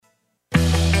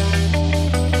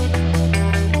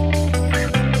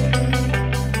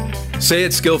Say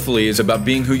It Skillfully is about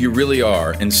being who you really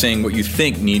are and saying what you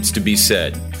think needs to be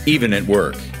said, even at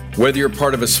work. Whether you're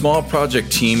part of a small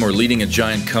project team or leading a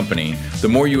giant company, the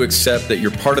more you accept that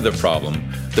you're part of the problem,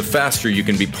 the faster you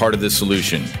can be part of the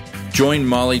solution. Join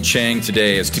Molly Chang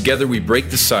today as together we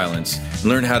break the silence and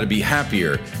learn how to be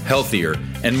happier, healthier,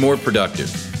 and more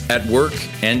productive at work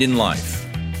and in life.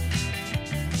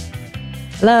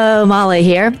 Hello, Molly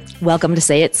here. Welcome to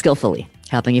Say It Skillfully,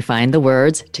 helping you find the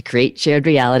words to create shared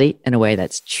reality in a way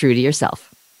that's true to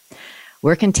yourself.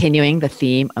 We're continuing the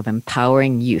theme of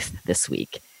empowering youth this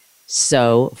week.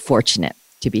 So fortunate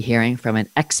to be hearing from an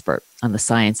expert on the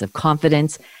science of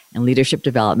confidence and leadership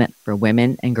development for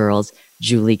women and girls,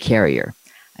 Julie Carrier.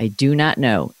 I do not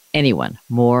know anyone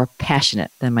more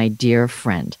passionate than my dear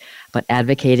friend about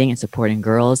advocating and supporting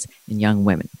girls and young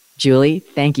women. Julie,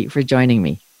 thank you for joining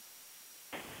me.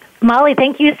 Molly,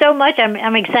 thank you so much.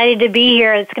 I'm excited to be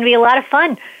here. It's going to be a lot of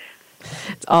fun.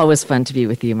 It's always fun to be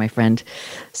with you, my friend.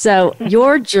 So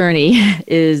your journey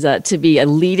is to be a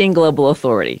leading global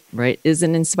authority, right? Is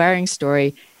an inspiring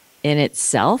story in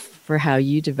itself for how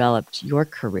you developed your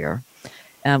career.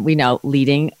 We know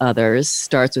leading others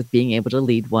starts with being able to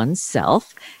lead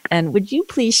oneself. And would you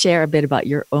please share a bit about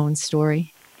your own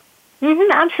story?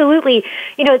 Absolutely.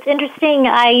 You know, it's interesting.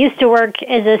 I used to work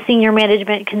as a senior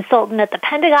management consultant at the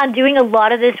Pentagon doing a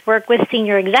lot of this work with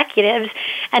senior executives.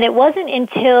 And it wasn't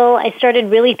until I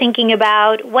started really thinking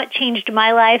about what changed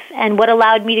my life and what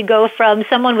allowed me to go from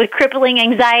someone with crippling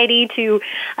anxiety to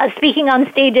speaking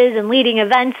on stages and leading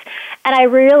events. And I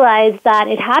realized that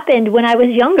it happened when I was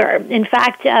younger. In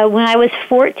fact, when I was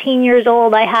 14 years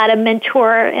old, I had a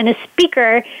mentor and a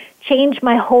speaker changed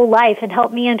my whole life and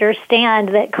helped me understand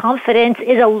that confidence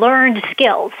is a learned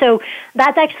skill. So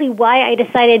that's actually why I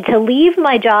decided to leave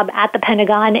my job at the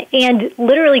Pentagon and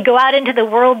literally go out into the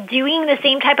world doing the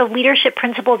same type of leadership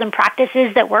principles and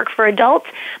practices that work for adults,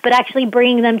 but actually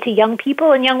bringing them to young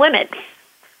people and young women.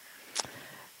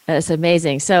 That's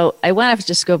amazing. So I want to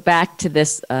just go back to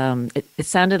this. It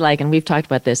sounded like, and we've talked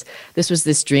about this was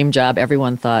this dream job.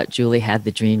 Everyone thought Julie had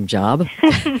the dream job.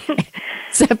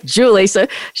 Except Julie. So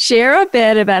share a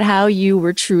bit about how you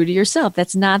were true to yourself.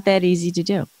 That's not that easy to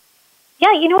do.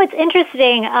 Yeah, you know what's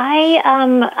interesting?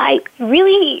 I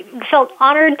really felt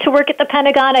honored to work at the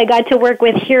Pentagon. I got to work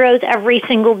with heroes every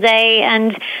single day.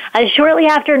 And shortly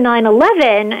after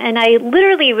 9/11, and I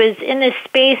literally was in this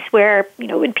space where, you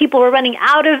know, when people were running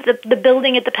out of the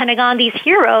building at the Pentagon, these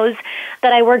heroes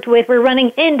that I worked with were running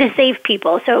in to save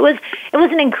people. So it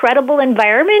was an incredible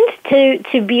environment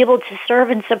to be able to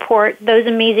serve and support those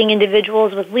amazing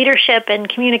individuals with leadership and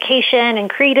communication and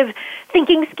creative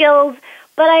thinking skills.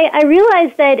 But I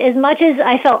realized that as much as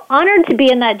I felt honored to be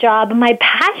in that job, my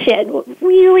passion, what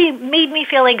really made me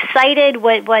feel excited,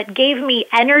 what gave me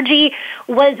energy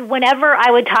was whenever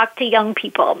I would talk to young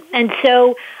people. And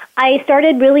so I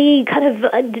started really kind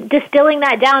of distilling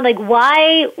that down, like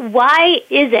why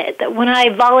is it that when I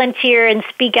volunteer and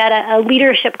speak at a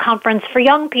leadership conference for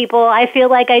young people, I feel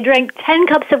like I drank 10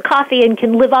 cups of coffee and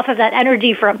can live off of that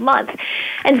energy for a month?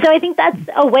 And so I think that's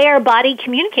a way our body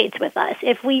communicates with us.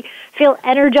 If we feel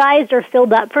energized or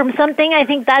filled up from something, I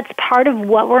think that's part of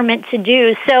what we're meant to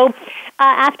do. So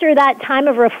after that time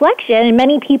of reflection, and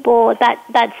many people at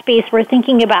that space were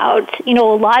thinking about, you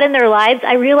know, a lot in their lives,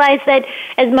 I realized that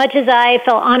as much as I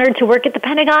felt honored to work at the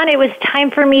Pentagon, it was time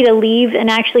for me to leave and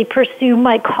actually pursue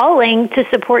my calling to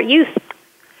support youth.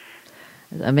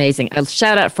 Amazing. A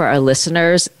shout out for our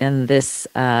listeners, and this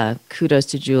kudos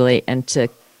to Julie, and to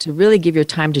really give your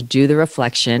time to do the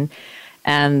reflection.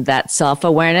 And that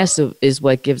self-awareness is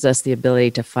what gives us the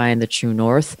ability to find the true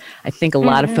north. I think a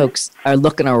lot of folks are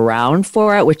looking around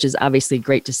for it, which is obviously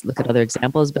great to look at other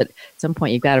examples, but at some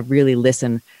point you've got to really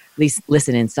listen, at least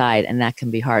listen inside, and that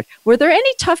can be hard. Were there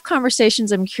any tough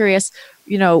conversations? I'm curious,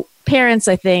 you know, parents,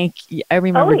 I think, I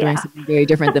remember doing something very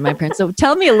different than my parents. So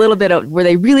tell me a little bit of, were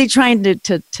they really trying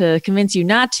to convince you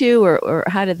not to, or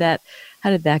how did that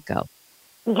go?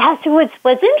 Yeah, so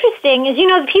what's interesting is, you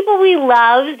know, the people we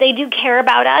love, they do care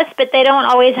about us, but they don't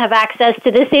always have access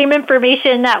to the same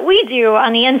information that we do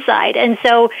on the inside. And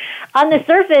so on the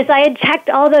surface, I had checked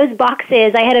all those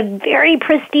boxes. I had a very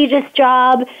prestigious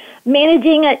job,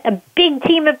 managing a big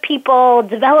team of people,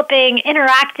 developing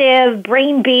interactive,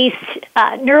 brain-based,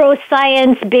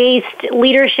 neuroscience-based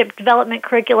leadership development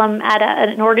curriculum at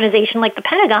an organization like the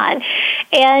Pentagon.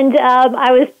 And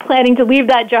I was planning to leave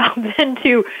that job and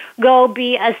to go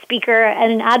be a speaker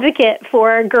and an advocate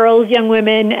for girls, young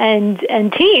women,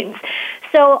 and teens.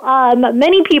 So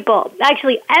many people,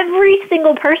 actually every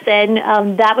single person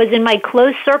that was in my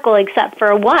close circle except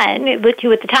for one,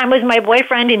 who at the time was my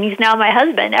boyfriend and he's now my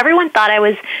husband, everyone thought I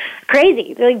was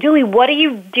crazy. They're like, Julie, what are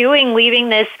you doing leaving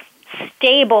this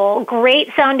stable,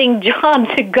 great-sounding job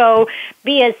to go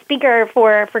be a speaker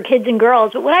for kids and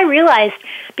girls? But what I realized,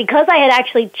 because I had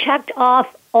actually checked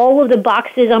off all of the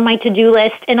boxes on my to-do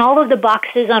list and all of the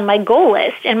boxes on my goal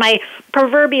list, and my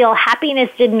proverbial happiness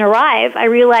didn't arrive, I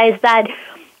realized that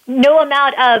no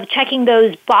amount of checking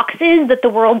those boxes that the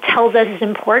world tells us is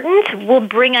important will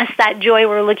bring us that joy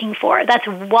we're looking for. That's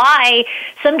why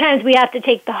sometimes we have to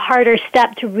take the harder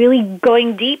step to really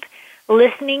going deep,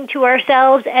 listening to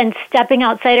ourselves, and stepping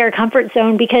outside our comfort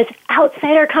zone, because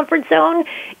outside our comfort zone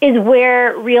is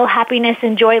where real happiness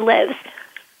and joy lives.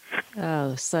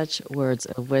 Oh, such words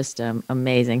of wisdom.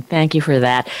 Amazing. Thank you for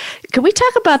that. Can we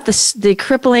talk about the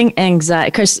crippling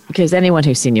anxiety? Because anyone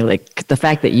who's seen you, like, the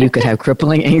fact that you could have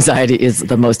crippling anxiety is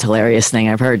the most hilarious thing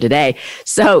I've heard today.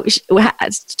 So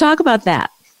talk about that.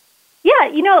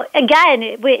 Yeah, again,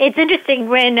 it's interesting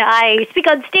when I speak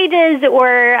on stages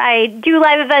or I do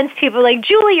live events, people are like,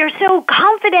 Julie, you're so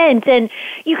confident and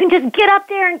you can just get up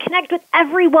there and connect with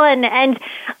everyone. And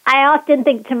I often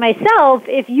think to myself,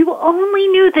 if you only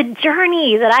knew the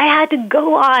journey that I had to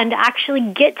go on to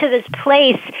actually get to this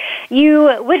place,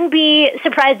 you wouldn't be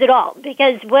surprised at all.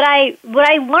 Because what I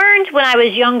learned when I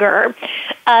was younger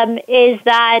is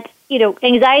that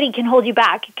anxiety can hold you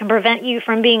back. It can prevent you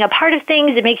from being a part of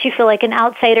things. It makes you feel like an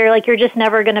outsider, like you're just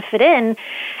never going to fit in.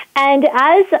 And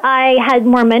as I had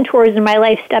more mentors in my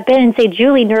life step in and say,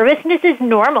 Julie, nervousness is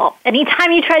normal.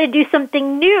 Anytime you try to do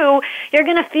something new, you're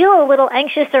going to feel a little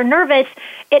anxious or nervous.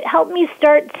 It helped me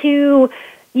start to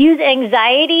use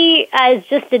anxiety as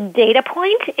just a data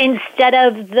point instead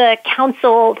of the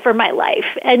counsel for my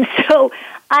life. And so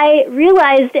I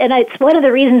realized, and it's one of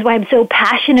the reasons why I'm so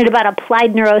passionate about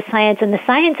applied neuroscience and the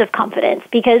science of confidence,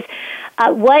 because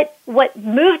what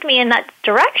moved me in that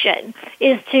direction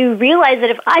is to realize that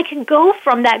if I can go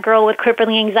from that girl with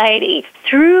crippling anxiety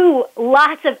through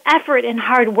lots of effort and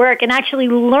hard work and actually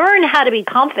learn how to be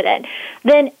confident,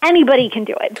 then anybody can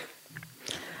do it.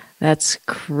 That's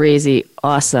crazy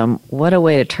awesome. What a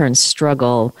way to turn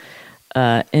struggle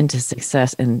into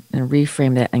success and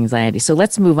reframe that anxiety. So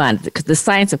let's move on. The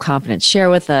science of confidence. Share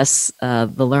with us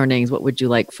the learnings. What would you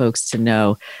like folks to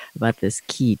know about this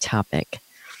key topic?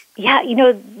 Yeah,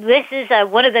 this is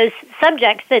one of those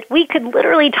subjects that we could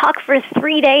literally talk for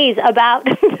 3 days about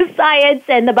the science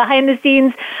and the behind the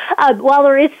scenes. While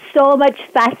there is so much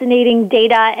fascinating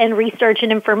data and research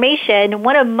and information,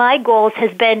 one of my goals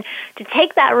has been to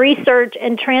take that research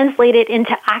and translate it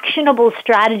into actionable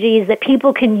strategies that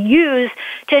people can use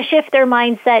to shift their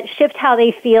mindset, shift how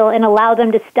they feel, and allow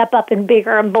them to step up in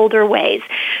bigger and bolder ways.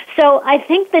 So I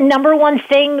think the number one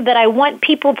thing that I want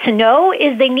people to know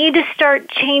is they need to start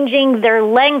changing their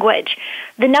language.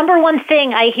 The number one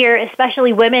thing I hear,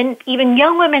 especially women, even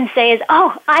young women, say is,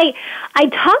 I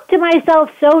talk to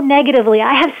myself so negatively.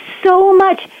 I have so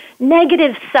much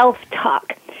negative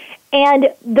self-talk. And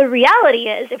the reality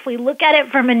is, if we look at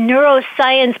it from a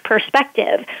neuroscience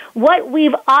perspective, what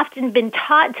we've often been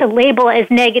taught to label as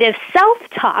negative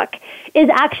self-talk is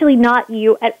actually not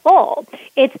you at all.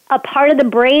 It's a part of the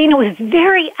brain with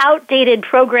very outdated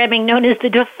programming known as the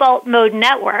default mode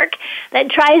network that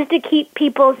tries to keep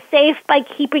people safe by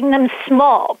keeping them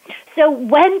small. So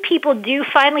when people do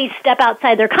finally step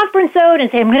outside their comfort zone and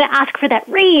say, I'm going to ask for that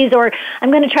raise, or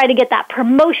I'm going to try to get that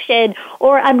promotion,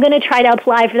 or I'm going to try to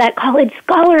apply for that college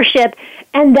scholarship,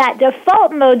 and that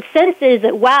default mode senses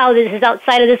that, wow, this is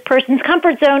outside of this person's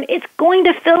comfort zone, it's going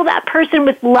to fill that person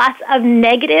with lots of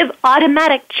negative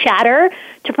automatic chatter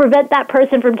to prevent that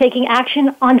person from taking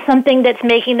action on something that's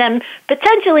making them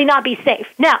potentially not be safe.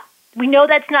 Now, we know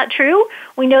that's not true.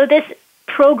 We know this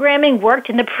programming worked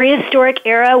in the prehistoric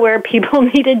era where people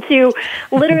needed to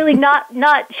literally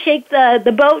not shake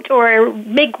the boat or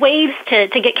make waves to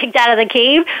get kicked out of the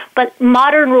cave. But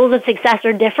modern rules of success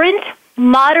are different.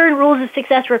 Modern rules of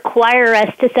success require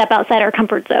us to step outside our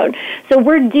comfort zone. So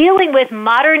we're dealing with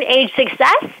modern age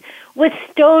success with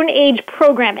Stone Age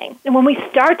programming. And when we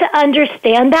start to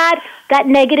understand that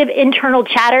negative internal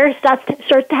chatter starts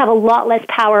to have a lot less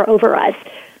power over us.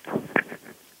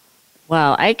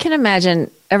 Well, I can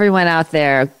imagine everyone out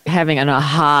there having an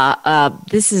aha.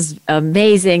 This is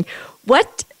amazing.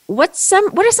 What are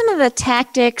some of the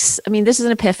tactics? I mean, this is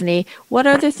an epiphany. What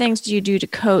other things do you do to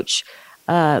coach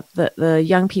the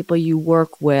young people you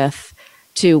work with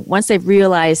to, once they've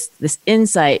realized this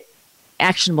insight,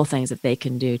 actionable things that they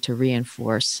can do to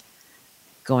reinforce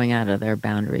going out of their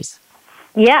boundaries?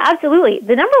 Yeah, absolutely.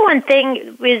 The number one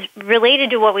thing is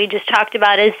related to what we just talked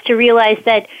about is to realize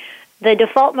that the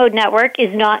default mode network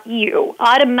is not you.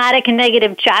 Automatic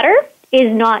negative chatter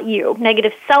is not you.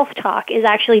 Negative self-talk is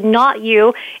actually not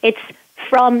you. It's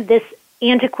from this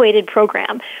antiquated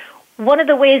program. One of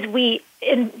the ways we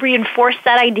reinforce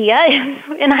that idea,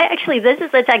 and this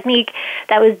is a technique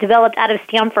that was developed out of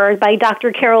Stanford by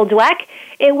Dr. Carol Dweck.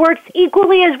 It works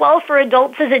equally as well for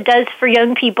adults as it does for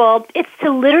young people. It's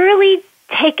to literally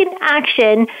take an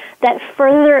action that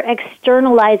further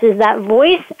externalizes that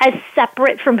voice as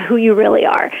separate from who you really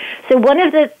are. So one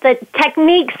of the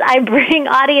techniques I bring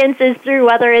audiences through,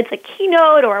 whether it's a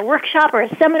keynote or a workshop or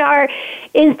a seminar,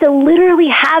 is to literally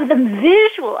have them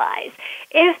visualize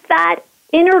if that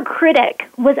inner critic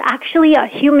was actually a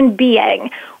human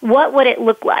being, what would it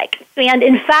look like? And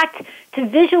in fact, to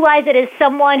visualize it as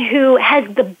someone who has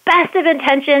the best of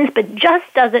intentions but just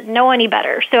doesn't know any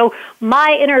better. So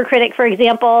my inner critic, for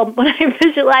example, when I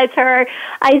visualize her,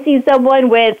 I see someone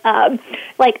with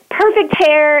perfect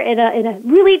hair in a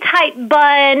really tight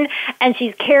bun, and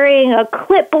she's carrying a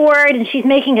clipboard, and she's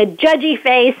making a judgy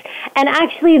face. And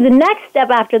actually, the next step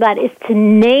after that is to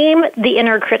name the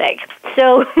inner critic.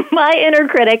 So my inner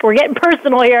critic, we're getting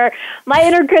personal here, my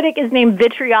inner critic is named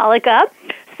Vitriolica.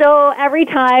 So every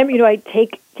time, I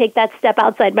take that step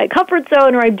outside my comfort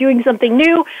zone or I'm doing something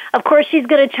new, of course she's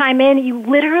going to chime in. You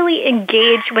literally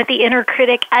engage with the inner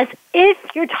critic as if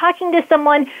you're talking to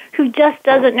someone who just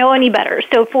doesn't know any better.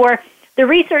 So for the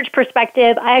research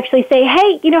perspective, I actually say,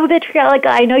 hey, Vitriolica,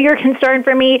 I know you're concerned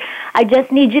for me. I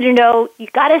just need you to know you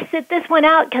got to sit this one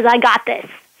out because I got this.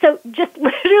 So just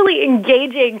literally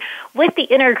engaging with the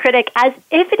inner critic as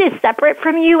if it is separate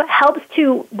from you helps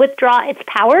to withdraw its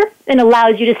power and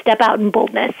allows you to step out in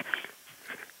boldness.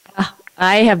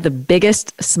 I have the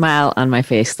biggest smile on my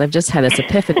face. I've just had this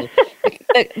epiphany.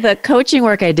 The coaching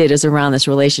work I did is around this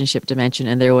relationship dimension,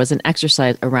 and there was an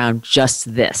exercise around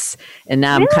just this. And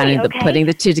now I'm kind of putting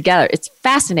the two together. It's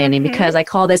fascinating because I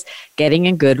call this getting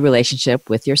in good relationship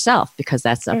with yourself, because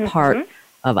that's a part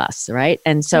of us, right?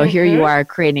 And so here you are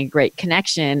creating a great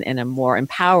connection and a more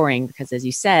empowering, because as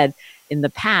you said, in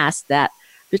the past, that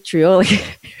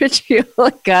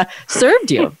Vitriolica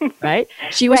served you, right?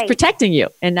 She was protecting you.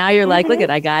 And now you're like, look,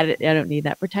 I got it. I don't need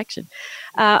that protection.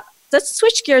 Let's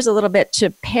switch gears a little bit to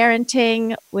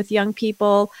parenting with young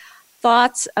people.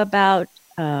 Thoughts about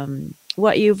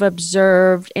what you've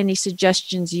observed, any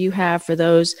suggestions you have for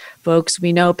those folks.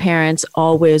 We know parents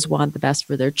always want the best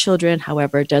for their children.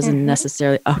 However, it doesn't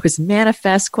necessarily always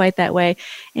manifest quite that way.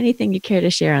 Anything you care to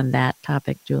share on that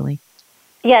topic, Julie?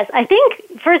 Yes, I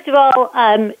think, first of all,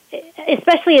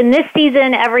 especially in this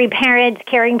season, every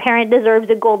caring parent deserves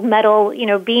a gold medal.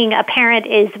 Being a parent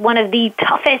is one of the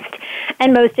toughest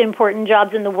and most important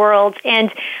jobs in the world.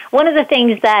 And one of the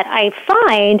things that I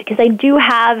find, because I do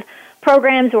have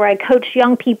programs where I coach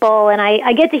young people and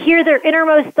I get to hear their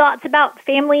innermost thoughts about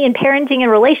family and parenting and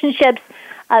relationships,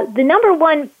 the number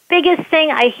one biggest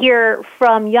thing I hear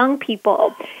from young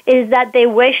people is that they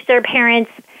wish their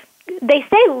parents, they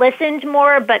say listened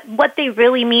more, but what they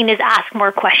really mean is ask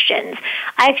more questions.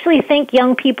 I actually think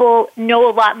young people know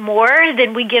a lot more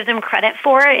than we give them credit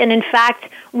for. And in fact,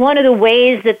 one of the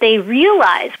ways that they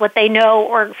realize what they know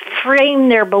or frame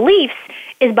their beliefs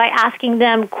is by asking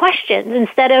them questions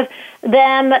instead of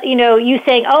them, you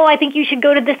saying, oh, I think you should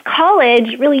go to this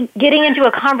college, really getting into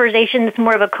a conversation that's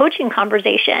more of a coaching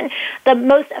conversation. The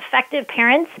most effective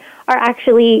parents are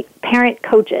actually parent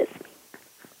coaches.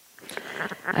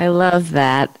 I love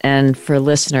that. And for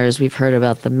listeners, we've heard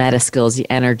about the meta skills, the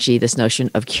energy, this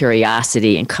notion of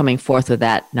curiosity and coming forth with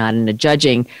that, not in a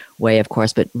judging way, of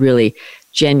course, but really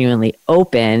genuinely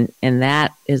open. And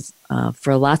that is,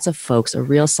 for lots of folks, a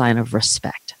real sign of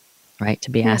respect, right? To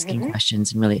be asking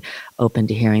questions and really open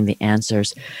to hearing the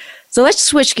answers. So let's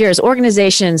switch gears.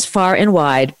 Organizations far and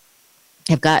wide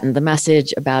have gotten the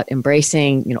message about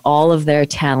embracing, all of their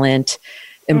talent,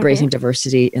 embracing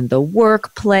diversity in the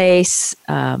workplace.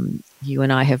 You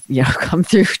and I have, come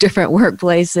through different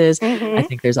workplaces. I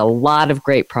think there's a lot of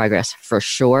great progress for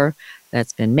sure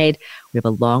that's been made. We have a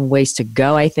long ways to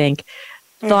go, I think.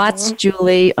 Thoughts,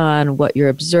 Julie, on what you're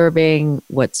observing,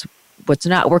 what's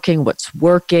not working, what's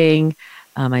working?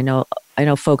 I know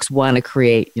folks want to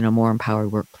create, more empowered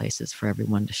workplaces for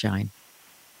everyone to shine.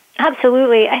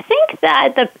 Absolutely. I think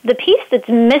that the piece that's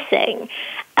missing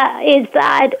is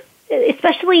that,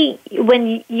 especially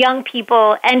when young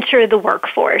people enter the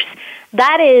workforce,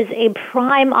 that is a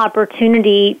prime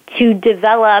opportunity to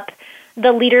develop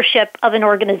the leadership of an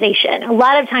organization. A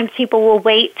lot of times people will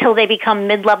wait till they become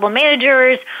mid-level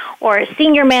managers or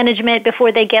senior management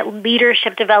before they get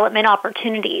leadership development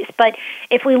opportunities. But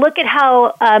if we look at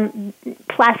how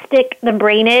plastic the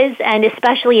brain is, and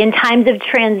especially in times of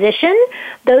transition,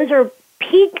 those are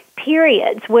peak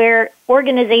periods where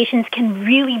organizations can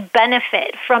really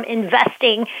benefit from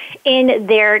investing in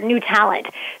their new talent.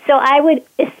 So I would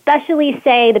especially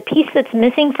say the piece that's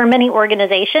missing for many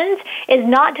organizations is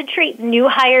not to treat new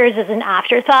hires as an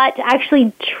afterthought, to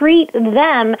actually treat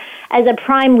them as a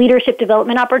prime leadership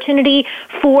development opportunity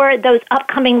for those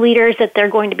upcoming leaders that they're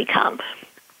going to become.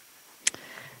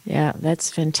 Yeah,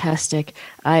 that's fantastic.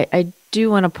 I do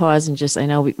want to pause and just, I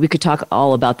know we could talk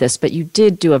all about this, but you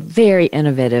did do a very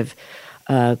innovative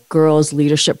girls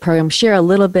leadership program. Share a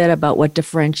little bit about what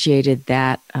differentiated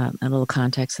that, a little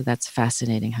context. So that's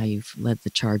fascinating how you've led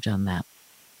the charge on that.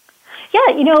 Yeah,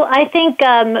 I think,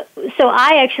 so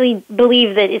I actually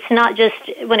believe that it's not just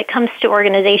when it comes to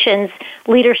organizations,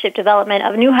 leadership development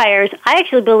of new hires. I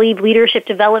actually believe leadership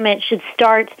development should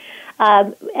start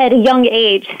at a young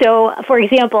age. So, for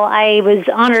example, I was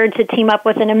honored to team up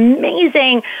with an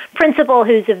amazing principal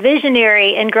who's a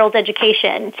visionary in girls'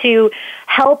 education to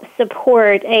help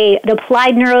support an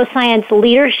applied neuroscience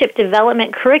leadership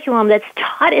development curriculum that's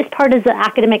taught as part of the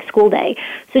academic school day.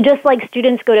 So just like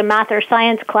students go to math or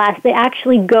science class, they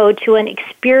actually go to an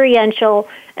experiential,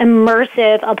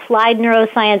 immersive, applied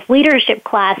neuroscience leadership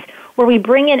class where we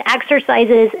bring in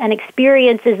exercises and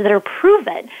experiences that are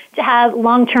proven to have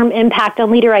long-term impact on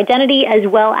leader identity as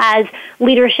well as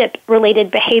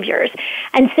leadership-related behaviors.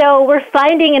 And so we're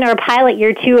finding in our pilot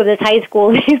year 2 of this high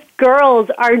school, these girls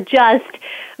are just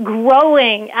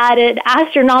growing at an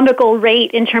astronomical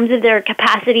rate in terms of their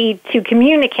capacity to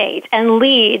communicate and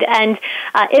lead and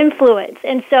influence.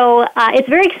 And so it's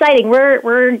very exciting.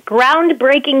 We're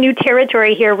groundbreaking new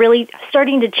territory here, really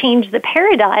starting to change the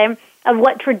paradigm of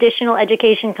what traditional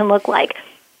education can look like.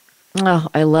 Oh,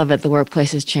 I love it. The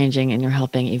workplace is changing and you're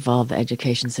helping evolve the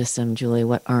education system. Julie,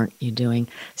 what aren't you doing?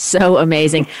 So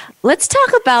amazing. Let's talk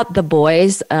about the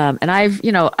boys. And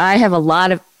I have a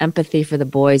lot of empathy for the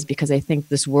boys because I think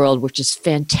this world, which is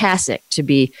fantastic to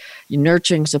be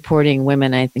nurturing, supporting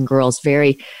women, I think girls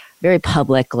very, very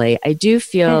publicly. I do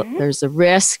feel there's a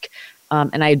risk.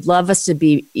 And I'd love us to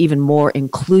be even more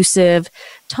inclusive.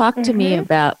 Talk to me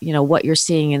about, what you're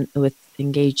seeing with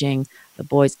engaging the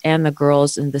boys and the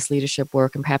girls in this leadership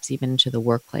work and perhaps even into the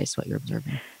workplace, what you're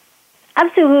observing.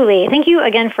 Absolutely. Thank you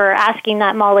again for asking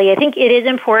that, Molly. I think it is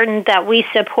important that we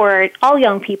support all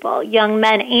young people, young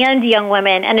men and young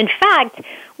women. And in fact,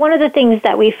 one of the things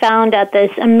that we found at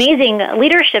this amazing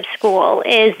leadership school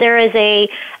is there is a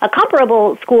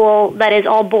comparable school that is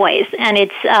all boys, and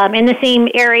it's in the same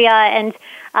area, and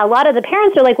a lot of the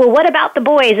parents are like, well, what about the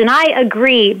boys? And I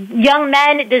agree. Young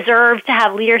men deserve to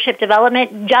have leadership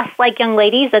development just like young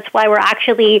ladies. That's why we're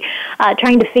actually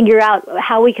trying to figure out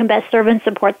how we can best serve and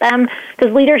support them,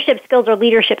 because leadership skills are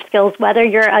leadership skills, whether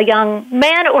you're a young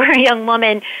man or a young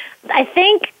woman. I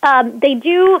think we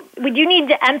do need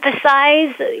to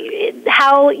emphasize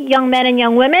how young men and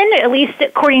young women, at least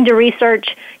according to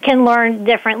research, can learn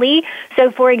differently.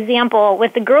 So, for example,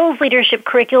 with the girls' leadership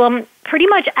curriculum, pretty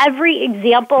much every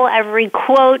example, every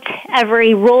quote,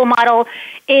 every role model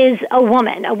is a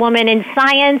woman in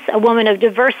science, a woman of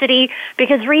diversity,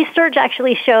 because research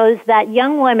actually shows that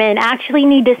young women actually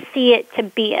need to see it to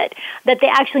be it, that they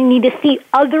actually need to see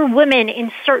other women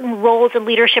in certain roles and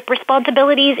leadership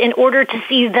responsibilities in order to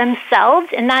see themselves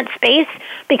in that space,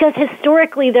 because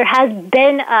historically there has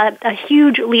been a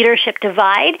huge leadership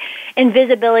divide in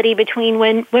visibility between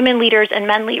women leaders and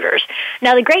men leaders.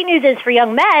 Now, the great news is for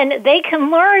young men, they can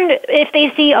learn if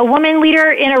they see a woman leader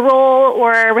in a role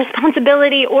or a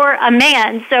responsibility or a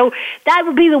man. So that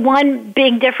would be the one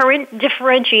big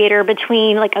differentiator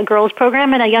between like a girls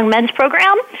program and a young men's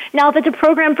program. Now, if it's a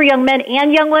program for young men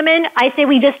and young women, I say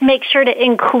we just make sure to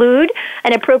include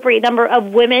an appropriate number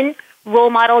of women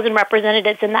role models and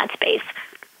representatives in that space.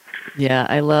 Yeah,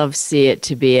 I love see it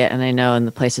to be it. And I know in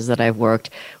the places that I've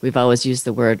worked, we've always used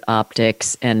the word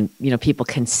optics, and, people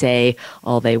can say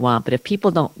all they want, but if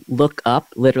people don't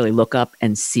literally look up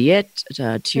and see it,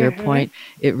 to your point,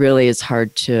 it really is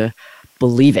hard to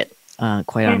believe it,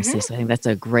 quite honestly. So I think that's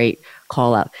a great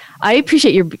call out. I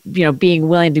appreciate your, being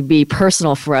willing to be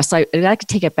personal for us. I'd like to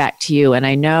take it back to you. And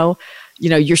I know,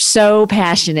 you're so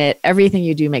passionate. Everything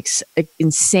you do makes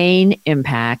insane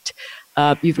impact.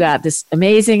 You've got this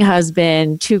amazing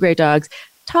husband, 2 great dogs.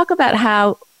 Talk about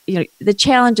how, the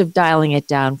challenge of dialing it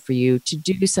down for you to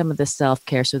do some of the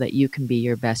self-care so that you can be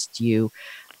your best you.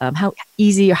 How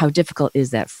easy or how difficult is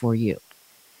that for you?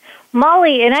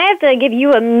 Molly, and I have to give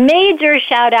you a major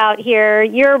shout out here.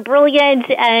 You're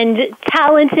brilliant and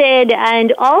talented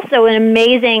and also an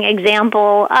amazing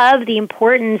example of the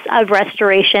importance of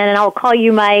restoration. And I'll call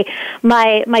you my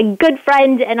good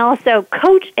friend and also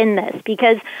coach in this,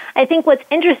 because I think what's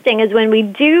interesting is when we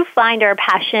do find our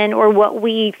passion or what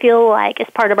we feel like is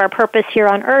part of our purpose here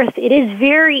on earth, it is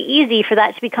very easy for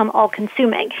that to become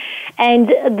all-consuming. And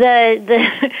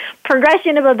the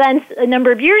progression of events a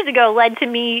number of years ago led to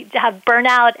me to have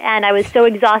burnout, and I was so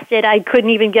exhausted I couldn't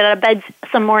even get out of bed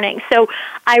some mornings. So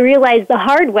I realized the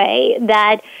hard way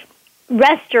that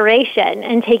restoration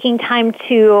and taking time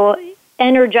to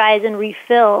energize and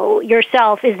refill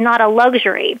yourself is not a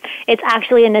luxury. It's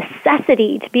actually a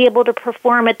necessity to be able to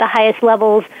perform at the highest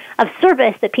levels of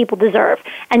service that people deserve.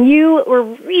 And you were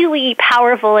really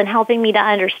powerful in helping me to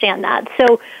understand that.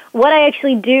 So what I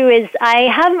actually do is I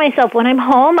have myself, when I'm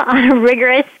home, on a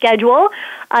rigorous schedule.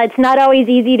 It's not always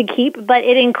easy to keep, but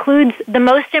it includes the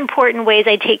most important ways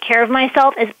I take care of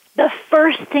myself as the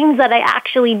first things that I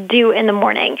actually do in the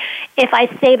morning. If I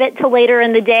save it till later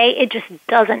in the day, it just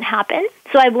doesn't happen.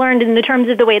 So I've learned in the terms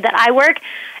of the way that I work,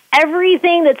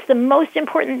 everything that's the most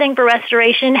important thing for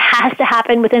restoration has to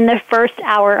happen within the first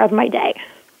hour of my day.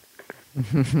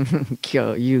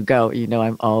 You go. You know,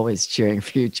 I'm always cheering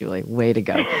for you, Julie. Way to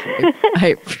go.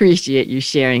 I appreciate you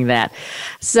sharing that.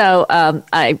 So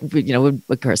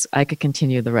of course, I could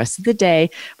continue the rest of the day,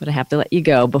 but I have to let you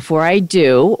go. Before I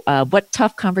do, what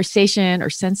tough conversation or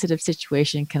sensitive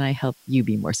situation can I help you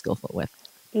be more skillful with?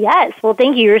 Yes. Well,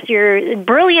 thank you. You're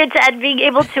brilliant at being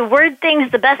able to word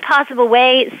things the best possible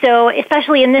way. So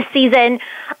especially in this season,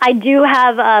 I do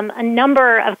have a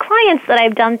number of clients that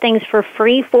I've done things for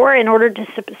free for in order to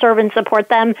serve and support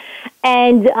them.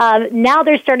 And now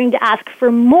they're starting to ask for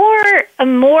more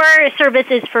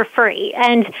services for free.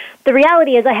 And the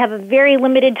reality is I have a very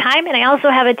limited time, and I also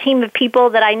have a team of people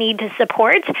that I need to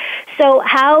support. So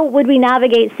how would we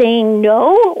navigate saying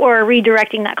no or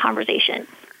redirecting that conversation?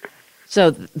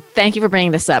 So thank you for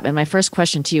bringing this up. And my first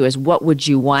question to you is, what would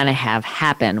you want to have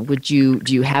happen? Do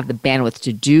you have the bandwidth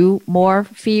to do more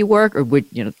fee work, or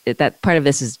that part of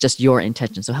this is just your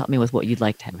intention? So help me with what you'd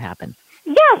like to have happen.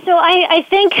 Yeah, so I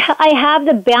think I have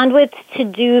the bandwidth to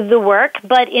do the work,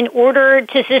 but in order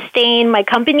to sustain my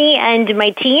company and my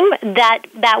team,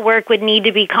 that work would need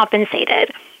to be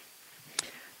compensated.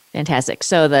 Fantastic.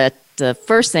 So the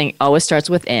first thing always starts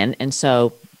within, and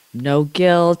so no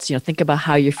guilt. Think about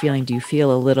how you're feeling. Do you feel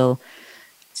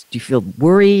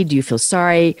worried? Do you feel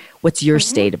sorry? What's your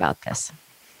state about this?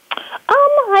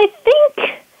 I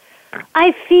think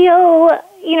I feel,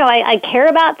 I care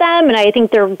about them and I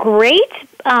think they're great.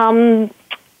 But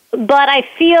I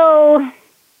feel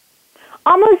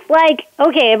almost like,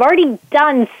 okay, I've already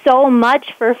done so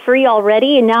much for free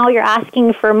already and now you're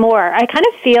asking for more. I kind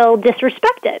of feel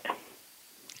disrespected.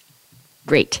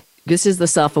 Great. This is the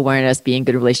self-awareness, being in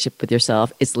good relationship with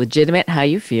yourself. It's legitimate how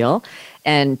you feel,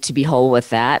 and to be whole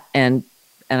with that. And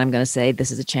I'm going to say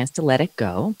this is a chance to let it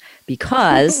go,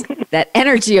 because that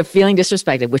energy of feeling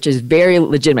disrespected, which is very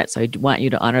legitimate, so I want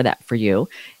you to honor that for you,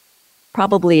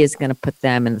 probably is going to put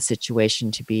them in the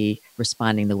situation to be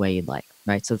responding the way you'd like,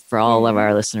 right? So for all of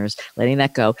our listeners, letting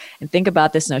that go. And think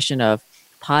about this notion of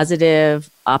positive,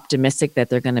 optimistic, that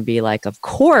they're going to be like, of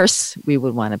course we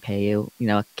would want to pay you.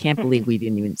 Can't believe we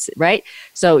didn't even, right?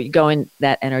 So you go in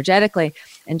that energetically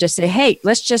and just say, hey,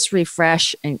 let's just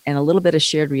refresh and a little bit of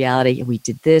shared reality. We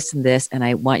did this and this, and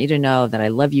I want you to know that I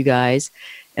love you guys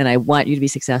and I want you to be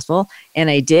successful. And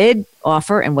I did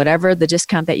offer, and whatever the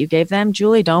discount that you gave them,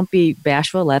 Julie, don't be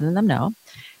bashful letting them know.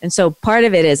 And so part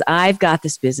of it is I've got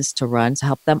this business to run to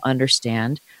help them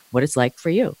understand what it's like for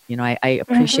you. I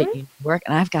appreciate your work,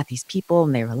 and I've got these people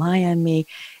and they rely on me.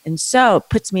 And so it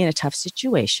puts me in a tough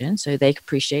situation, so they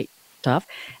appreciate tough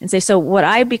and say, so what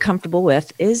I'd be comfortable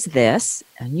with is this.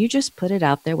 And you just put it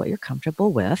out there, what you're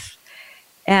comfortable with.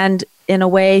 And in a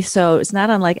way, so it's not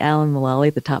unlike Alan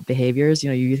Mulally, the top behaviors,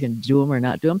 you can do them or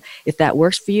not do them. If that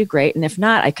works for you, great. And if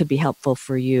not, I could be helpful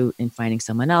for you in finding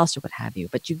someone else or what have you.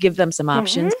 But you give them some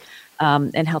options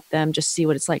and help them just see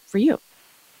what it's like for you.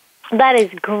 That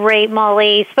is great,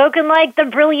 Molly. Spoken like the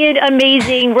brilliant,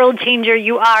 amazing world changer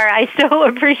you are. I so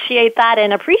appreciate that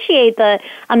and appreciate the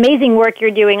amazing work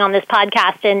you're doing on this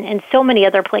podcast and so many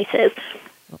other places.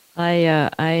 I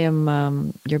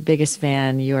am your biggest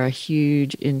fan. You're a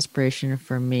huge inspiration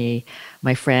for me,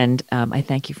 my friend. I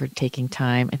thank you for taking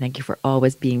time. I thank you for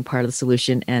always being part of the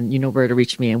solution. And you know where to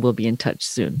reach me, and we'll be in touch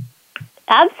soon.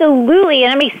 Absolutely,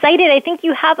 and I'm excited. I think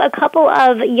you have a couple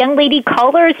of young lady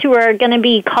callers who are going to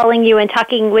be calling you and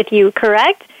talking with you,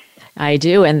 correct? I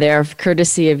do, and they're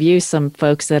courtesy of you, some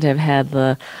folks that have had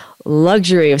the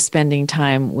luxury of spending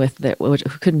time with who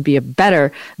couldn't be a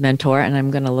better mentor, and I'm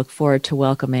going to look forward to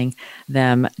welcoming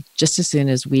them just as soon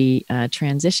as we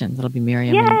transition. That'll be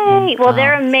Miriam. Yay! Well,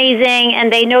 they're amazing,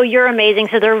 and they know you're amazing,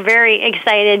 so they're very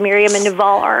excited. Miriam and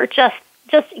Naval are just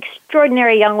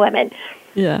extraordinary young women.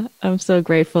 Yeah, I'm so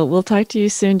grateful. We'll talk to you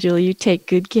soon, Julie. You take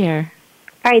good care.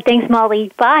 All right, thanks,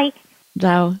 Molly. Bye.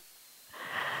 Ciao.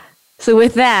 So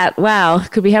with that, wow,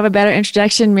 could we have a better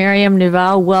introduction? Miriam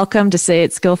Naval, welcome to Say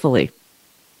It Skillfully.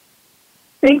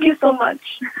 Thank you so much.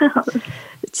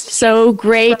 It's so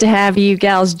great to have you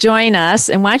gals join us.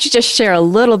 And why don't you just share a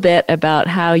little bit about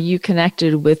how you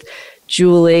connected with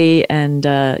Julie and,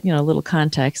 a little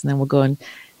context, and then we'll go and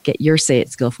get your Say It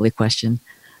Skillfully question.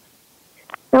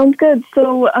 Sounds good.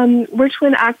 So we're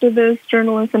twin activists,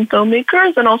 journalists, and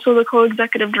filmmakers, and also the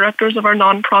co-executive directors of our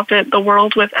nonprofit, The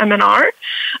World with M&R.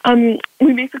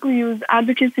 We basically use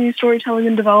advocacy, storytelling,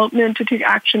 and development to take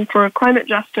action for climate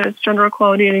justice, gender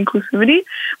equality, and inclusivity.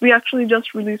 We actually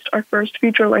just released our first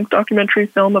feature-length documentary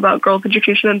film about girls'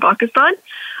 education in Pakistan.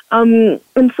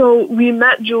 And so we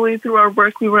met Julie through our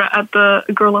work. We were at the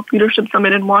Girl Up Leadership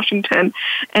Summit in Washington,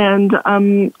 and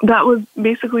that was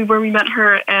basically where we met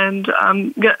her and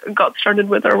got started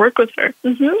with our work with her.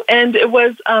 Mm-hmm. And it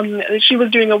was, she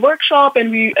was doing a workshop, and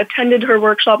we attended her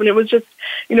workshop, and it was just,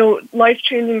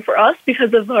 life-changing for us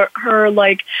because of her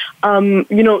like,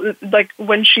 like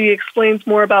when she explains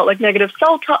more about like negative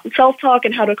self-talk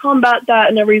and how to combat that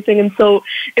and everything. And so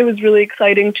it was really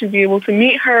exciting to be able to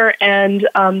meet her, and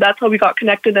that's how we got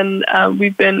connected, and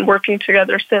we've been working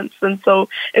together since. And so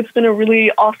it's been a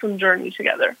really awesome journey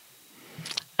together.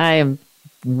 I am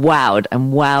wowed.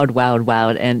 I'm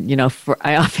wowed. And,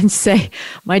 I often say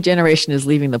my generation is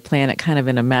leaving the planet kind of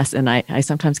in a mess, and I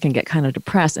sometimes can get kind of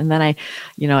depressed. And then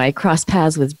I cross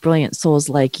paths with brilliant souls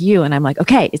like you, and I'm like,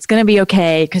 okay, it's going to be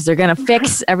okay because they're going to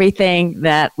fix everything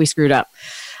that we screwed up.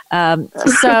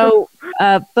 So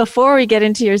before we get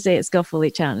into your Say It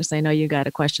Skillfully challenge, I know you got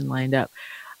a question lined up.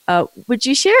 Would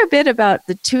you share a bit about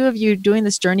the two of you doing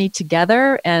this journey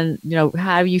together, and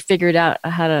how you figured out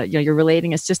how to you're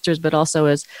relating as sisters, but also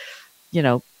as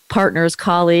partners,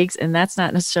 colleagues, and that's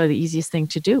not necessarily the easiest thing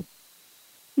to do.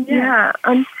 Yeah,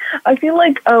 I feel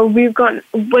like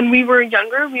when we were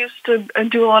younger, we used to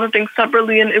do a lot of things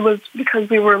separately, and it was because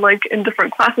we were like in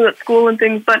different classes at school and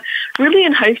things. But really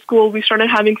in high school, we started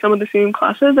having some of the same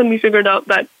classes, and we figured out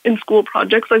that in school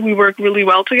projects, like we work really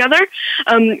well together.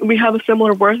 We have a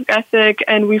similar work ethic,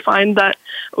 and we find that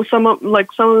some of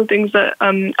the things that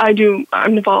I'm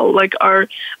involved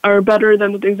are better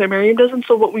than the things that Miriam does. And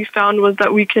so what we found was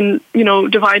that we can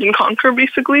divide and conquer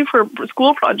basically for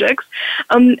school projects.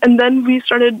 And then we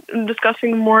started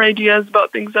discussing more ideas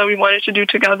about things that we wanted to do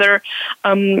together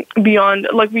beyond,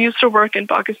 like we used to work in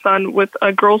Pakistan with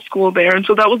a girls' school there. And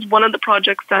so that was one of the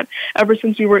projects that ever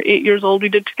since we were 8 years old, we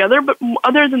did together. But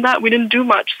other than that, we didn't do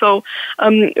much. So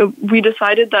we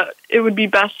decided that it would be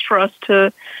best for us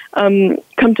to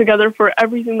come together for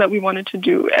everything that we wanted to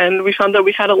do. And we found that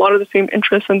we had a lot of the same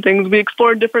interests and things. We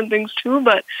explored different things too,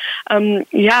 but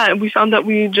we found that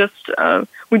we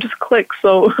just click.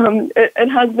 So it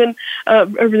has been a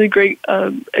really great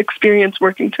experience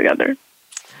working together.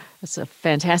 That's a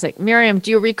fantastic. Miriam,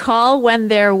 do you recall when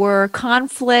there were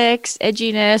conflicts,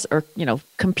 edginess, or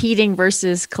competing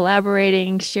versus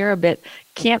collaborating? Share a bit.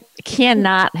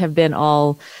 Cannot have been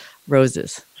all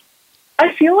roses.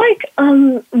 I feel like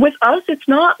with us,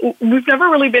 we've never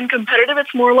really been competitive.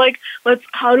 It's more like,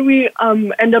 how do we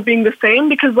end up being the same?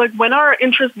 Because like when our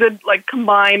interests did like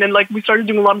combine and like we started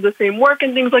doing a lot of the same work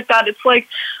and things like that, it's like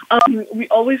we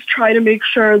always try to make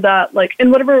sure that like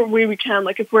in whatever way we can,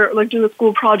 like if we're like doing a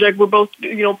school project, we're both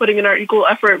putting in our equal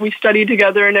effort. We study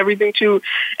together and everything too.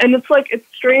 And it's like it's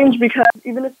strange because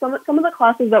even if some of the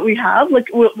classes that we have, like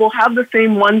we'll have the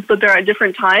same ones, but they're at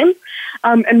different times,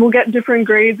 and we'll get different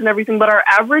grades and everything, but our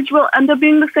average will end up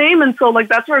being the same. And so like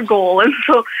that's our goal. And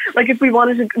so like if we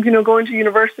wanted to go into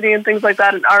university and things like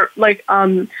that, and our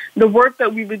the work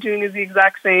that we were doing is the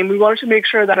exact same. We wanted to make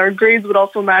sure that our grades would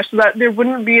also match, so that there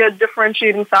wouldn't be a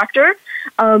differentiating factor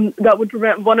that would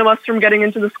prevent one of us from getting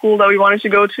into the school that we wanted to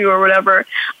go to or whatever.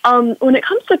 When it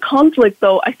comes to conflict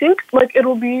though, I think like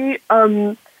it'll be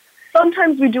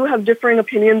sometimes we do have differing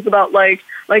opinions about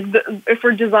if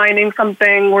we're designing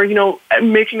something or,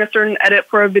 making a certain edit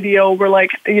for a video, we're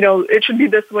like, it should be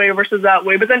this way versus that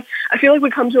way. But then I feel like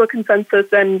we come to a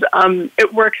consensus and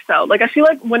it works out. Like, I feel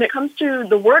like when it comes to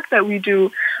the work that we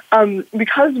do,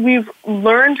 because we've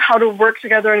learned how to work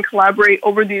together and collaborate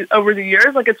over the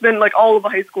years, like it's been like all of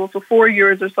high school, so 4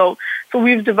 years or so. So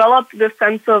we've developed this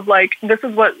sense of like, this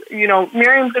is what,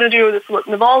 Miriam's going to do, this is what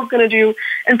Naval's going to do.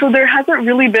 And so there hasn't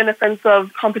really been a sense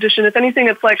of competition. If anything,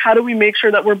 it's like, how do we make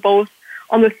sure that we're both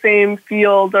on the same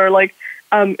field, or like,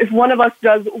 if one of us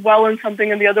does well in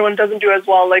something and the other one doesn't do as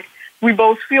well, like we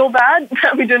both feel bad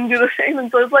that we didn't do the same.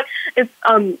 And so it's like,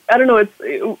 I don't know,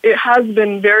 it has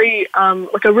been very,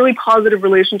 like a really positive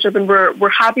relationship, and we're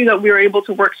happy that we are able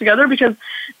to work together because,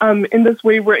 in this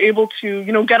way we're able to,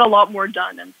 get a lot more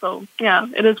done. And so, yeah,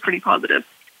 it is pretty positive.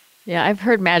 Yeah, I've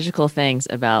heard magical things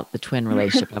about the twin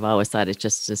relationship. I've always thought it's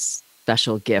just a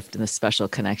special gift and a special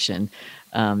connection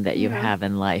that you have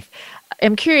in life.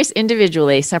 I'm curious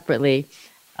individually, separately,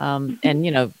 and,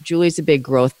 Julie's a big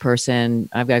growth person.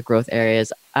 I've got growth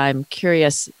areas. I'm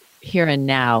curious here and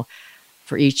now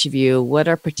for each of you, what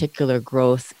are particular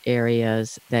growth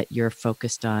areas that you're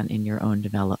focused on in your own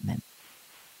development?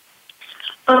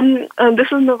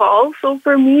 This is Naval. So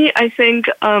for me, I think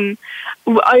when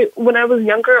I was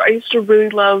younger, I used to really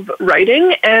love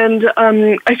writing, and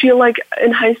I feel like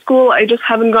in high school, I just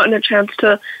haven't gotten a chance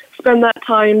to spend that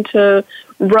time to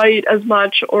write as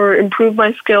much or improve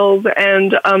my skills,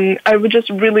 and I would just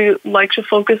really like to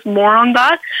focus more on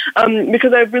that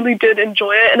because I really did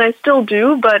enjoy it, and I still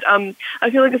do. But I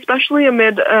feel like especially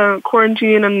amid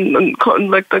quarantine and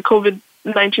like the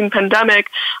COVID-19 pandemic,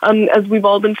 as we've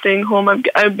all been staying home,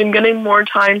 I've been getting more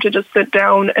time to just sit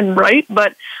down and write.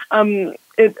 But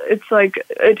it's like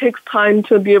it takes time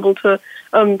to be able to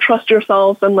trust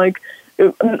yourself and like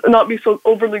not be so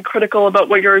overly critical about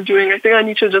what you're doing. I think I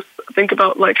need to just think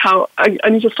about like how I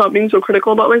need to stop being so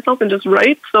critical about myself and just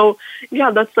write. So yeah,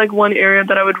 that's like one area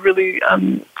that I would really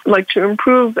like to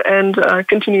improve and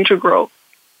continue to grow.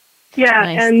 Yeah,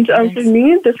 nice. And for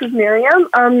me, this is Miriam.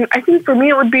 I think for me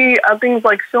it would be things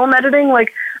like film editing.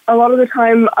 Like a lot of the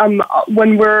time,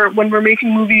 when we're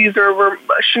making movies or we're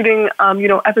shooting,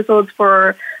 episodes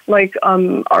for like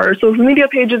our social media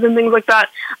pages and things like that.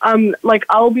 Like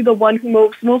I'll be the one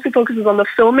who mostly focuses on the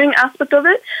filming aspect of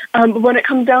it. But when it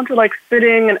comes down to like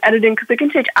sitting and editing, because it can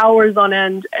take hours on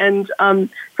end, and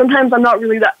sometimes I'm not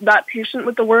really that patient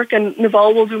with the work, and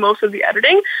Naval will do most of the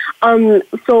editing.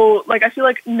 So like I feel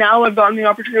like now I've gotten the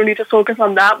opportunity to focus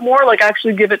on that more, like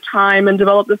actually give it time and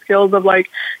develop the skills of like,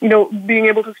 being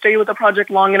able to stay with the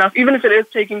project long enough, even if it is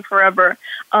taking forever.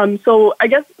 So I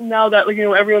guess now that like,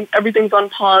 everything's on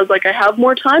pause, like I have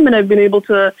more time and I've been able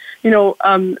to,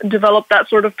 develop that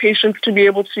sort of patience to be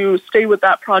able to stay with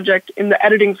that project in the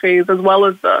editing phase as well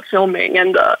as the filming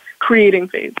and creating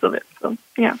phase of it. So,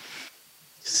 yeah.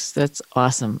 That's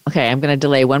awesome. Okay, I'm going to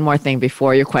delay one more thing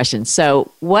before your question.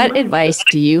 So what advice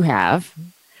do you have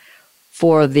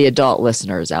for the adult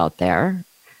listeners out there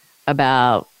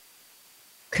about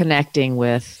connecting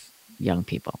with young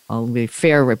people? I'll be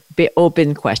fair,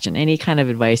 open question. Any kind of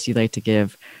advice you'd like to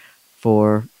give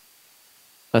for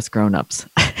us grown-ups?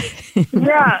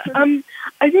 Yeah,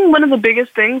 I think one of the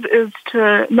biggest things is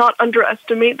to not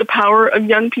underestimate the power of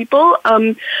young people.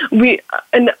 And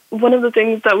one of the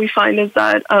things that we find is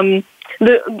that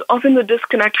often the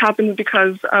disconnect happens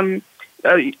because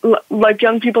like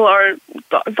young people are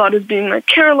thought as being like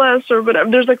careless or whatever.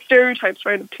 There's like stereotypes,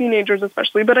 right, of teenagers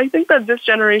especially. But I think that this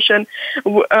generation,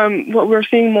 what we're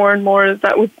seeing more and more is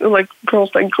that with like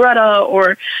girls like Greta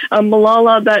or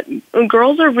Malala, that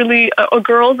girls are really,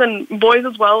 girls and boys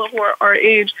as well who are our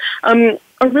age,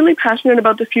 are really passionate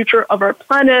about the future of our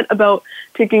planet, about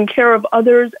taking care of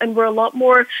others, and we're a lot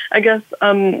more, I guess,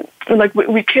 like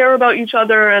we care about each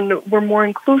other and we're more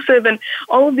inclusive, and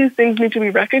all of these things need to be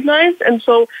recognized. And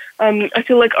so I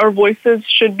feel like our voices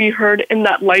should be heard in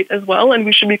that light as well, and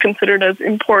we should be considered as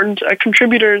important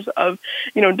contributors of,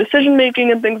 decision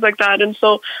making and things like that. And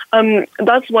so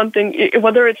that's one thing,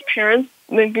 whether it's parents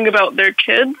thinking about their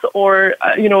kids or,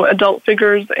 adult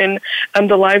figures in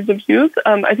the lives of youth.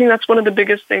 I think that's one of the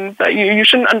biggest things, that you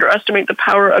shouldn't underestimate the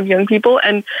power of young people,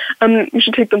 and you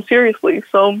should take them seriously.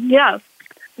 So, yeah.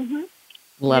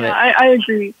 Love it. I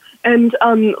agree. And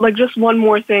like just one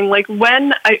more thing, like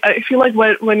when I feel like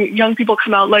when young people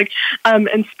come out like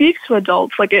and speak to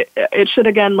adults, like it should,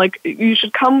 again, like you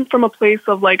should come from a place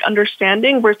of like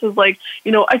understanding versus like,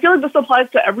 I feel like this applies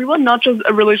to everyone, not just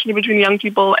a relationship between young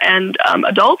people and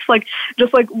adults, like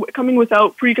just like coming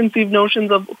without preconceived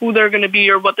notions of who they're going to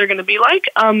be or what they're going to be like,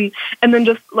 and then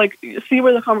just like see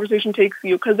where the conversation takes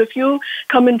you. Because if you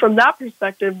come in from that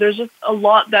perspective, there's just a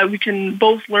lot that we can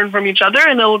both learn from each other,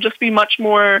 and it'll just be much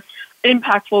more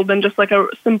impactful than just like a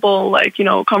simple like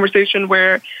conversation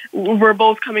where we're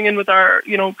both coming in with our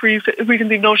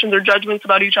preconceived notions or judgments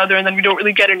about each other, and then we don't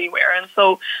really get anywhere. And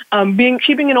so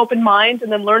keeping an open mind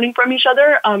and then learning from each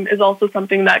other is also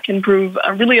something that can prove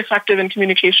really effective in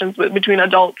communications between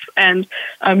adults and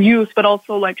youth, but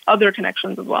also like other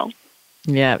connections as well.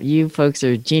 Yeah, you folks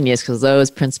are genius, because those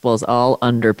principles all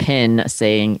underpin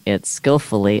saying it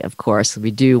skillfully, of course. We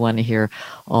do want to hear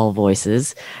all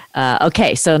voices.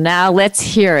 Okay, so now let's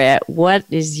hear it. What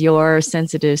is your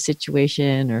sensitive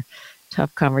situation or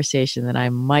tough conversation that I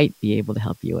might be able to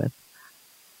help you with?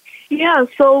 Yeah,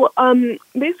 so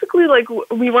basically, like,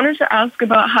 we wanted to ask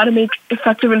about how to make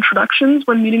effective introductions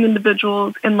when meeting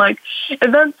individuals in, like,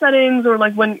 event settings or,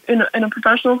 like, when in a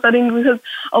professional setting, because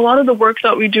a lot of the work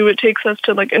that we do, it takes us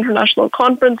to, like, international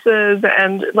conferences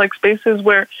and, like, spaces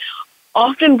where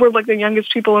often we're, like, the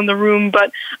youngest people in the room,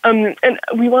 but and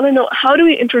we want to know, how do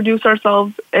we introduce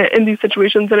ourselves in these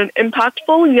situations in an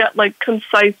impactful yet, like,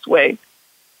 concise way?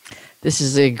 This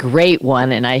is a great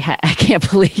one, and I can't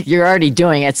believe you're already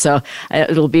doing it, so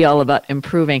it'll be all about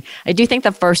improving. I do think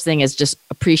the first thing is just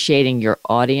appreciating your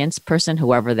audience person,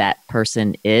 whoever that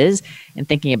person is, and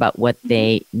thinking about what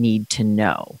they need to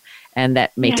know. And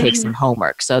that may take some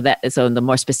homework. So in the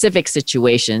more specific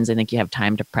situations, I think you have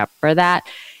time to prep for that.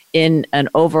 In an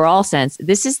overall sense,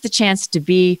 this is the chance to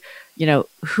be,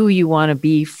 who you want to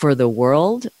be for the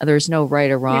world. There's no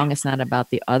right or wrong. Yeah. It's not about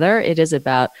the other. It is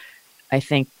about, I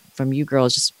think, from you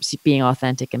girls, just being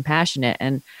authentic and passionate.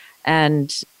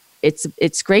 And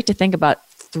it's great to think about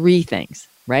three things,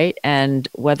 right? And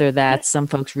whether that's, some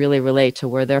folks really relate to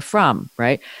where they're from,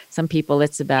 right? Some people,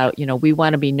 it's about, we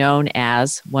want to be known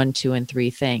as 1, 2, and 3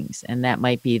 things. And that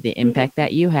might be the impact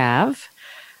that you have.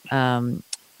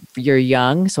 You're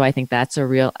young, so I think that's a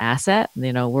real asset.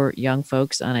 We're young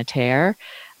folks on a tear.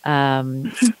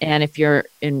 And if you're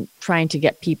trying to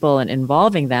get people and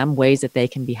involving them, ways that they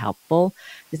can be helpful.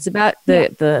 It's about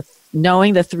the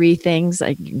knowing the 3 things,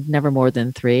 like never more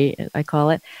than 3, I call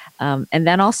it. And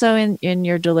then also in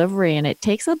your delivery, and it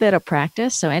takes a bit of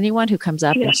practice. So anyone who comes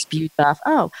up and spews off,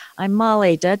 "Oh, I'm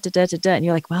Molly, da, da, da, da, da," and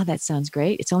you're like, "Wow, that sounds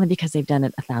great." It's only because they've done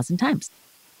it 1,000 times.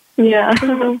 Yeah.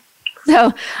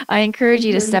 So I encourage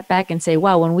you to step back and say,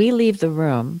 wow, when we leave the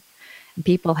room and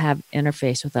people have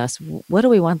interface with us, what do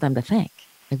we want them to think?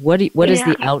 Like, what is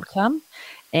the outcome?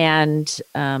 And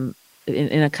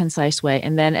in a concise way.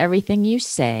 And then everything you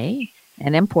say,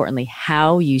 and importantly,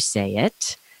 how you say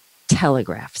it,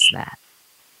 telegraphs that.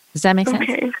 Does that make sense?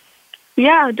 Okay.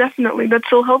 Yeah, definitely. That's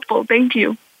so helpful. Thank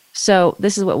you. So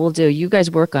this is what we'll do. You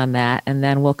guys work on that, and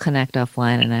then we'll connect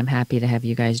offline, and I'm happy to have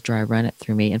you guys dry run it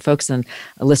through me. And folks and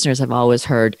listeners have always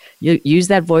heard, you use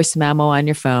that voice memo on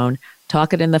your phone,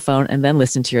 talk it in the phone, and then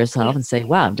listen to yourself and say,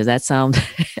 wow, does that sound,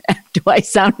 do I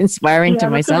sound inspiring to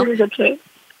myself? That's a really good tip.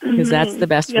 Because that's the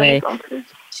best way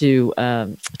to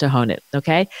hone it.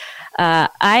 Okay.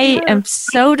 I am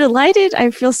so delighted.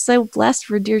 I feel so blessed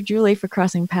for dear Julie for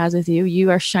crossing paths with you. You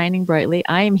are shining brightly.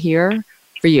 I am here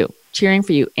for you, cheering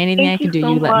for you. Anything I can do,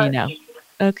 you let me know.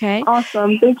 Okay.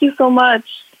 Awesome. Thank you so much.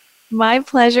 My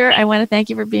pleasure. I want to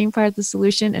thank you for being part of the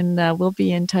solution, and we'll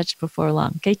be in touch before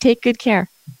long. Okay. Take good care.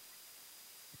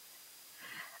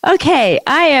 Okay,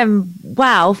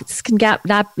 it's going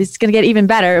to get even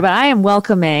better, but I am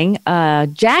welcoming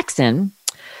Jackson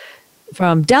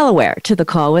from Delaware to the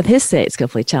call with his Say It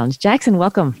Skillfully Challenge. Jackson,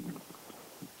 welcome.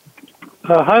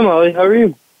 Hi, Molly. How are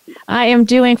you? I am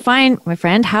doing fine, my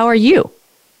friend. How are you?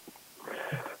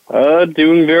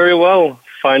 Doing very well.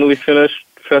 Finally finished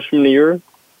freshman year.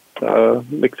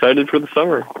 Excited for the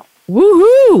summer.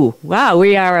 Woohoo! Wow,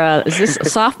 we are, is this a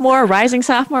sophomore, rising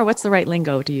sophomore? What's the right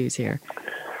lingo to use here?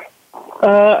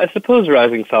 I suppose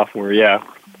rising sophomore, yeah.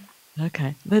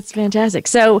 Okay, that's fantastic.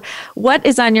 So what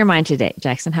is on your mind today,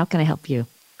 Jackson? How can I help you?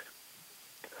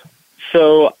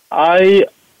 So I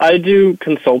do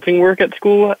consulting work at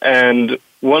school, and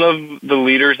one of the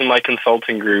leaders in my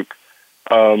consulting group,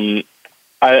 I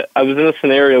was in a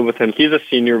scenario with him. He's a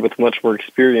senior with much more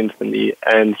experience than me,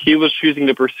 and he was choosing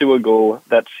to pursue a goal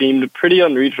that seemed pretty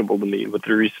unreachable to me with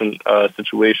the recent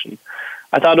situation.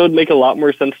 I thought it would make a lot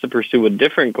more sense to pursue a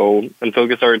different goal and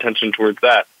focus our attention towards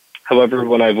that. However,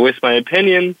 when I voiced my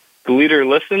opinion, The leader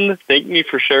listened, thanked me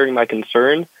for sharing my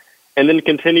concern, and then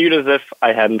continued as if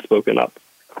I hadn't spoken up.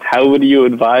 How would you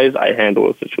advise I handle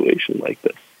a situation like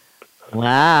this?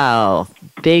 Wow.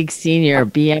 Big senior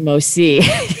BMOC.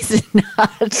 He's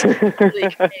not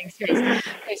really being serious.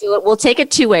 Okay, so we'll take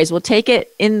it two ways. We'll take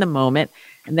it in the moment,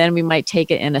 and then we might take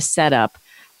it in a setup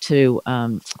to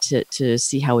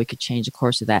see how we could change the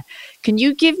course of that. Can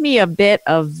you give me a bit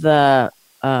of the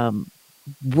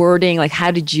wording? Like,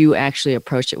 how did you actually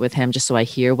approach it with him, just so I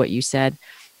hear what you said?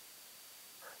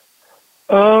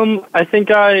 I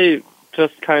think I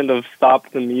just kind of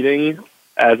stopped the meeting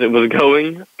as it was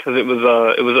going, because it was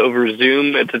over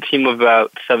Zoom. It's a team of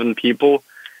about 7 people,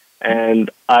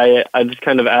 and I just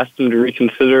kind of asked him to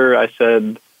reconsider. I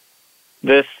said,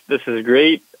 this is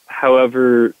great.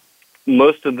 However,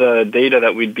 most of the data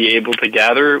that we'd be able to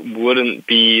gather wouldn't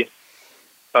be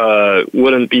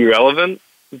relevant,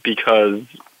 because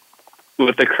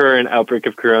with the current outbreak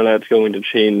of corona, it's going to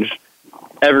change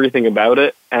everything about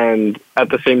it. And at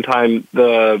the same time,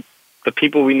 the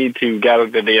people we need to gather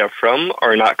the data from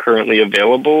are not currently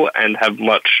available and have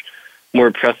much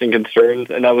more pressing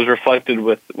concerns. And that was reflected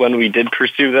with when we did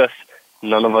pursue this,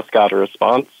 none of us got a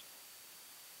response.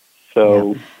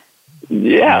 So,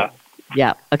 yeah.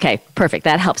 Yeah. Okay, perfect.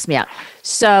 That helps me out.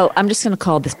 So I'm just going to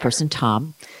call this person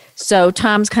Tom. So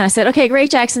Tom's kind of said, okay,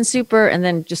 great, Jackson, super, and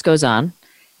then just goes on.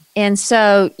 And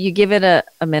so you give it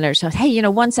a minute or so. Hey,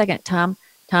 1 second, Tom,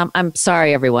 I'm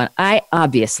sorry, everyone. I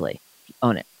obviously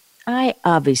own it. I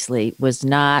obviously was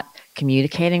not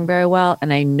communicating very well,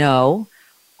 and I know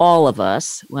all of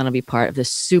us want to be part of this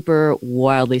super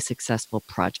wildly successful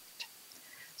project.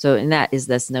 So, and that is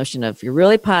this notion of you're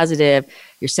really positive,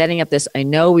 you're setting up this. I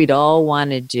know we'd all want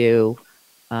to do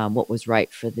what was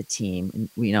right for the team,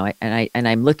 and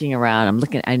I'm looking around.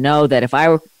 I know that if I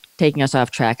were taking us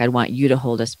off track, I'd want you to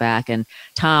hold us back. And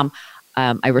Tom,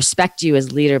 I respect you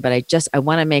as leader, but I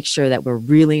want to make sure that we're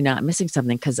really not missing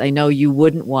something, because I know you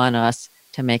wouldn't want us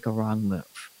to make a wrong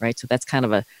move, right? So that's kind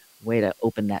of a way to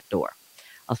open that door.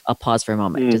 I'll pause for a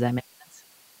moment. Does that make sense?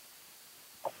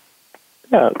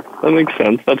 Yeah, that makes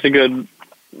sense. That's a good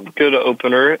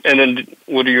opener. And then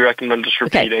what do you recommend just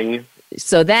repeating? Okay.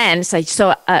 So then it's like,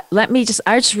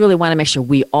 I just really want to make sure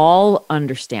we all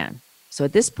understand. So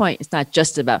at this point, it's not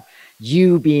just about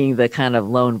you being the kind of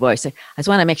lone voice. I just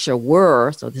want to make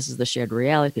sure so this is the shared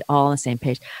reality, all on the same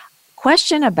page.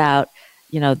 Question about,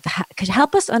 could you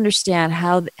help us understand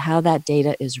how that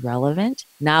data is relevant?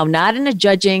 Now, not in a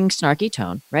judging, snarky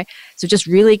tone, right? So just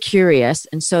really curious.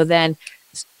 And so then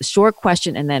short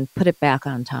question, and then put it back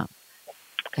on Tom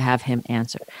to have him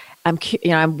answer.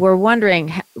 We're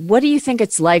wondering, what do you think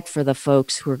it's like for the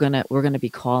folks who we're gonna be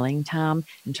calling, Tom,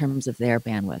 in terms of their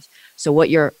bandwidth? So what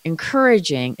you're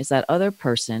encouraging is that other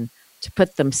person to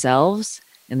put themselves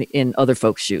in other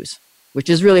folks' shoes, which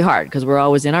is really hard because we're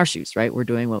always in our shoes, right? We're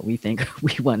doing what we think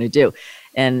we want to do,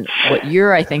 and what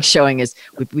you're, I think, showing is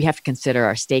we have to consider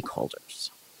our stakeholders.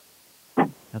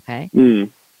 Okay.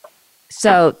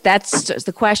 So that's just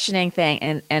the questioning thing,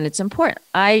 and it's important.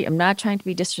 I am not trying to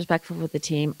be disrespectful with the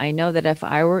team. I know that if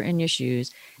I were in your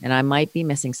shoes and I might be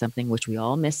missing something, which we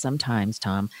all miss sometimes,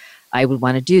 Tom, I would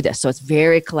want to do this. So it's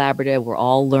very collaborative. We're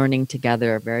all learning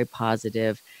together, very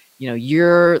positive.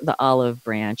 You're the olive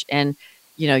branch, and,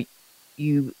 you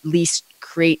at least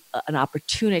create an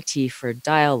opportunity for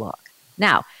dialogue.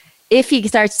 Now, if he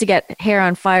starts to get hair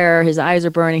on fire, his eyes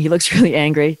are burning, he looks really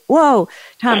angry. Whoa,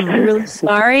 Tom, I'm really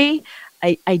sorry.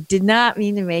 I did not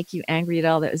mean to make you angry at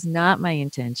all. That was not my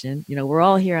intention. We're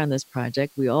all here on this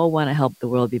project. We all want to help the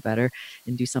world be better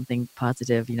and do something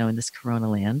positive, in this corona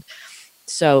land.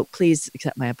 So please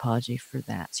accept my apology for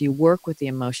that. So you work with the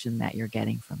emotion that you're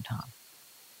getting from Tom.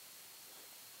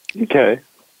 Okay.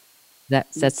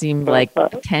 Does that seem like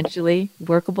potentially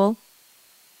workable?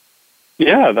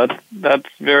 Yeah, that's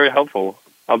very helpful.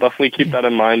 I'll definitely keep that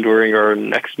in mind during our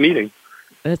next meeting.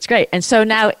 That's great. And so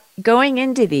now going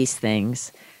into these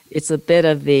things, it's a bit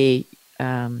of the,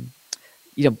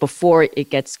 before it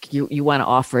gets, you want to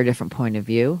offer a different point of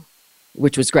view,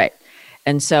 which was great.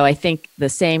 And so I think the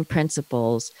same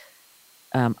principles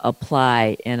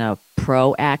apply in a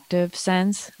proactive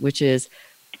sense, which is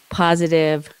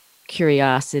positive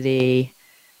curiosity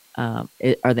are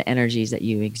the energies that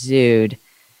you exude.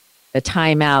 A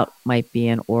timeout might be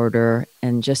in order,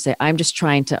 and just say, I'm just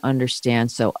trying to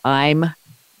understand so I'm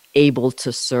able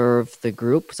to serve the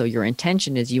group. So your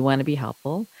intention is you want to be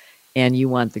helpful and you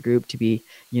want the group to be,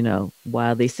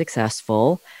 wildly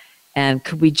successful. And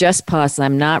could we just pause?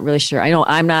 I'm not really sure. I know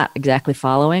I'm not exactly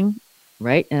following,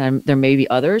 right? And there may be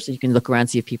others. You can look around,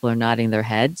 see if people are nodding their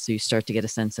heads. So you start to get a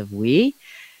sense of we.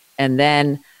 And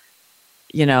then,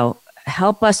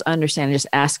 help us understand just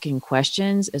asking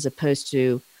questions as opposed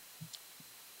to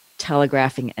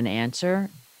telegraphing an answer.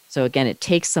 So again, it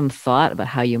takes some thought about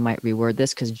how you might reword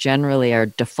this, because generally our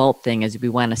default thing is we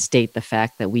want to state the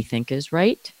fact that we think is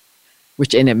right,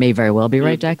 and it may very well be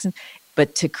right, Jackson.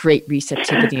 But to create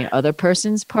receptivity on other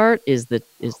person's part is the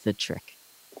trick.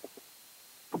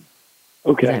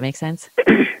 Okay. Does that make sense?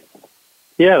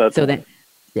 Yeah, that's so then.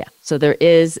 Yeah. So there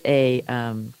is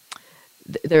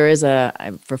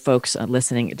for folks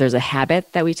listening, there's a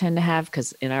habit that we tend to have,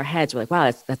 because in our heads we're like,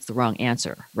 wow, that's the wrong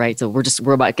answer, right? So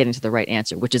we're about getting to the right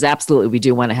answer, which is absolutely, we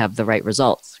do want to have the right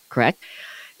results, correct?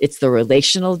 It's the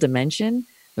relational dimension,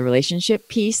 the relationship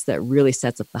piece that really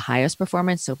sets up the highest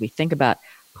performance. So if we think about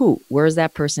where's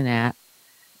that person at?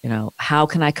 How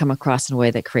can I come across in a way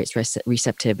that creates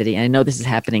receptivity? And I know this is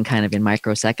happening kind of in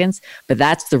microseconds, but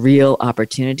that's the real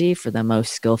opportunity for the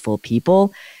most skillful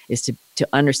people, is to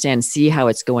understand, see how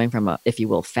it's going from a, if you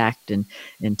will, fact and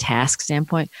task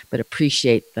standpoint, but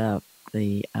appreciate the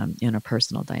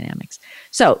interpersonal dynamics.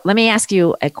 So let me ask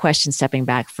you a question, stepping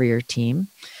back for your team.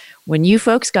 When you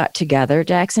folks got together,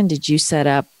 Jackson, did you set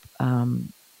up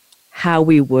how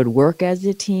we would work as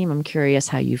a team? I'm curious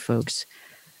how you folks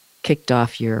kicked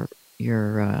off your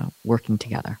working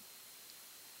together.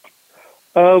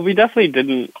 We definitely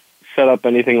didn't set up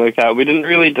anything like that. We didn't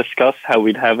really discuss how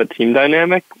we'd have a team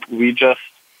dynamic. We just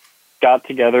got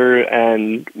together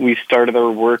and we started our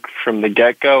work from the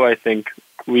get-go. I think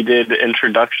we did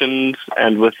introductions,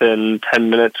 and within 10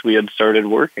 minutes we had started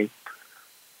working.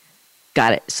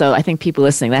 Got it. So I think people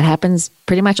listening, that happens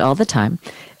pretty much all the time,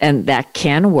 and that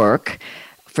can work.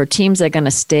 For teams that are going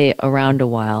to stay around a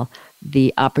while,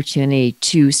 the opportunity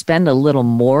to spend a little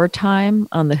more time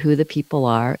on who the people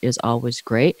are is always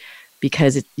great,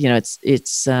 because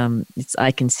it's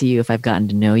I can see you if I've gotten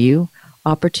to know you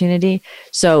opportunity.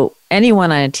 So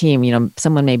anyone on a team,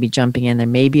 someone may be jumping in. There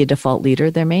may be a default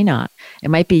leader. There may not. It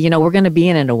might be, we're going to be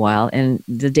in it a while, and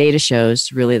the data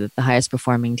shows really that the highest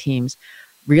performing teams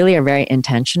really are very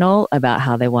intentional about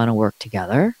how they want to work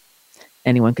together.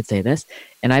 Anyone could say this.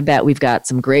 And I bet we've got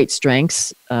some great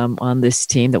strengths on this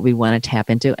team that we want to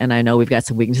tap into. And I know we've got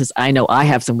some weaknesses. I know I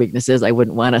have some weaknesses I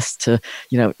wouldn't want us to,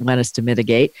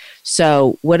 mitigate.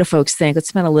 So what do folks think? Let's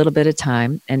spend a little bit of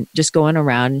time and just going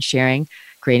around and sharing,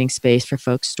 creating space for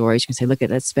folks' stories. You can say, look,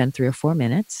 let's spend 3 or 4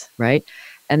 minutes, right?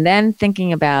 And then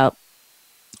thinking about,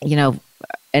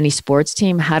 any sports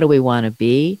team, how do we want to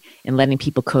be, and letting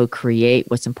people co-create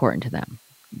what's important to them.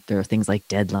 There are things like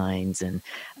deadlines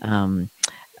and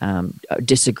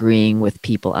disagreeing with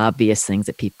people, obvious things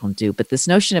that people do. But this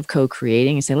notion of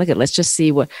co-creating and saying, look, let's just see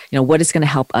what is going to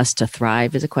help us to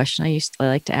thrive is a question I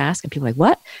like to ask. And people are like,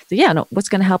 what? So what's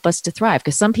going to help us to thrive?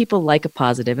 Because some people like a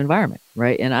positive environment,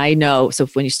 right? And I know, so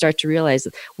when you start to realize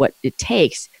what it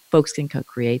takes, folks can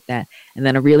co-create that. And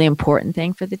then a really important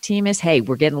thing for the team is, hey,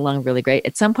 we're getting along really great.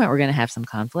 At some point, we're going to have some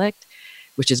conflict,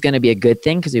 which is going to be a good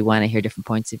thing because we want to hear different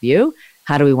points of view.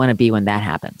 How do we want to be when that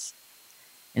happens?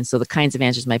 And so the kinds of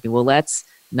answers might be, well, let's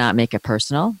not make it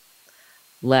personal.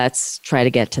 Let's try to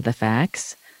get to the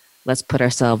facts. Let's put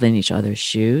ourselves in each other's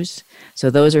shoes. So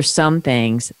those are some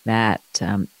things that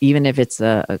even if it's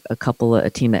a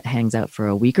team that hangs out for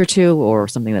a week or two or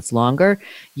something that's longer,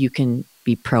 you can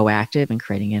be proactive in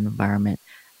creating an environment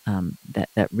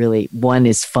that really, 1,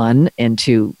 is fun, and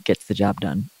 2, gets the job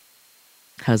done.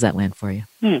 How's that land for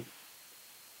you?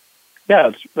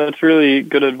 Yeah, that's really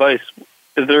good advice.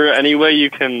 Is there any way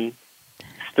you can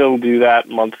still do that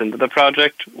months into the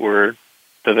project, or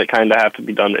does it kind of have to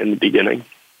be done in the beginning?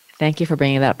 Thank you for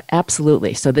bringing it up.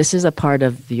 Absolutely. So this is a part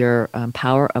of your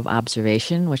power of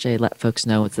observation, which I let folks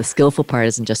know. It's the skillful part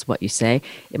isn't just what you say.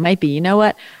 It might be,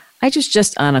 I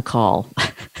just on a call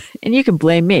and you can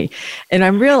blame me. And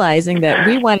I'm realizing that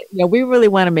we really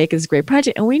want to make this great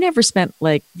project, and we never spent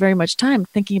very much time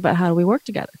thinking about how do we work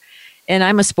together. And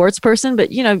I'm a sports person, but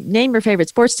name your favorite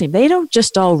sports team. They don't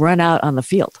just all run out on the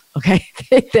field. Okay.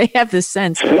 They have this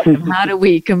sense of how do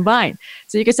we combine?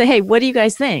 So you could say, hey, what do you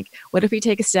guys think? What if we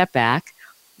take a step back?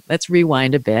 Let's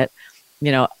rewind a bit,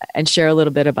 and share a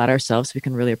little bit about ourselves so we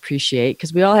can really appreciate,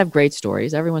 because we all have great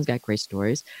stories. Everyone's got great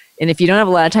stories. And if you don't have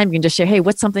a lot of time, you can just share, hey,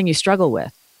 what's something you struggle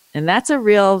with? And that's a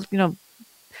real,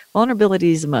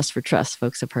 vulnerability is a must for trust,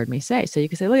 folks have heard me say. So you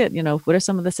can say, look at, what are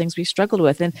some of the things we struggled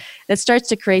with? And that starts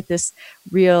to create this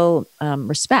real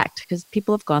respect, because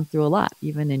people have gone through a lot,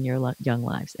 even in your young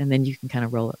lives. And then you can kind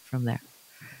of roll it from there.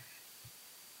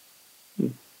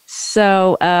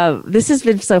 So this has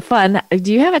been so fun.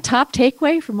 Do you have a top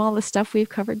takeaway from all the stuff we've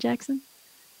covered, Jackson?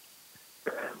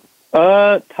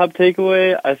 Top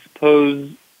takeaway, I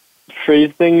suppose,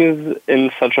 phrase things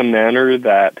in such a manner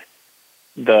that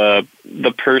the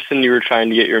person you were trying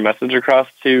to get your message across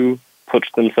to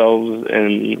puts themselves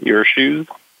in your shoes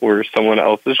or someone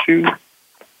else's shoes.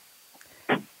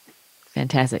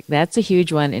 Fantastic. That's a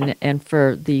huge one. And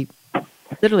for the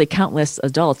literally countless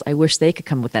adults, I wish they could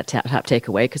come with that top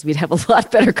takeaway, because we'd have a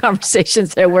lot better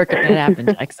conversations at work if that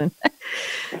happened, Jackson.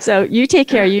 So you take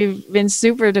care. You've been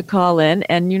super to call in,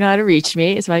 and you know how to reach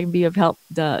me. So I can be of help,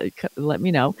 let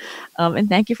me know. And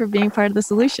thank you for being part of the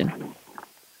solution.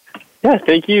 Yeah,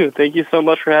 thank you. Thank you so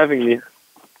much for having me.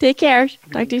 Take care.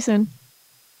 Talk to you soon.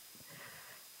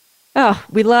 Oh,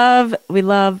 we love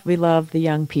the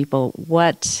young people.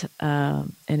 What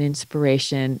an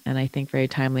inspiration, and I think very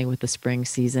timely with the spring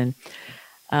season.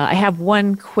 I have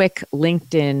one quick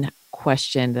LinkedIn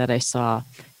question that I saw,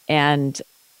 and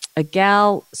a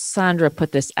gal, Sandra,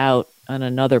 put this out on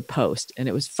another post, and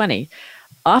it was funny.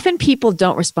 Often people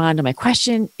don't respond to my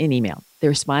question in email. They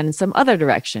respond in some other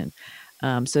direction.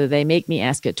 So they make me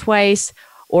ask it twice,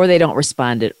 or they don't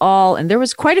respond at all. And there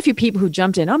was quite a few people who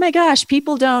jumped in. Oh my gosh,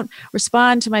 people don't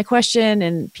respond to my question.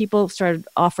 And people started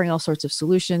offering all sorts of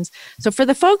solutions. So for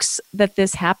the folks that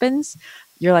this happens,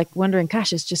 you're like wondering,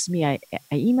 gosh, it's just me. I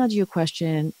emailed you a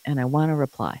question and I want to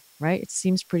reply, right? It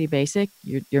seems pretty basic.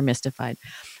 You're mystified.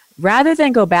 Rather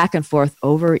than go back and forth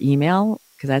over email,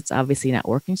 because that's obviously not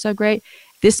working so great,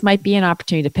 this might be an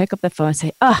opportunity to pick up the phone and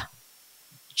say,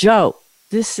 Joe,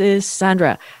 this is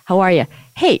Sandra. How are you?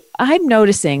 Hey, I'm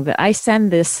noticing that I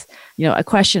send this, a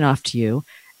question off to you,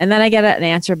 and then I get an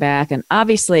answer back. And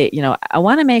obviously, I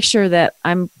want to make sure that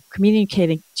I'm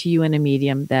communicating to you in a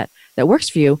medium that works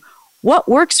for you. What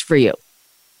works for you?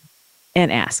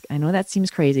 And ask. I know that seems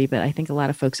crazy, but I think a lot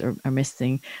of folks are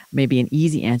missing maybe an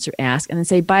easy answer. Ask, and then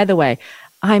say, by the way,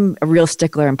 I'm a real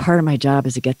stickler, and part of my job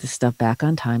is to get this stuff back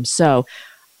on time. So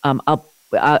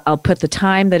I'll put the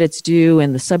time that it's due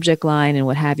and the subject line and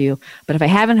what have you. But if I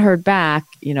haven't heard back,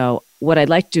 what I'd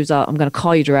like to do is I'm going to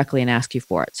call you directly and ask you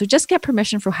for it. So just get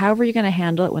permission for however you're going to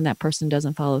handle it when that person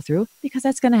doesn't follow through, because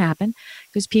that's going to happen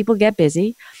because people get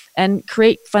busy, and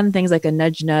create fun things like a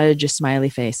nudge, a smiley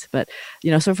face. But,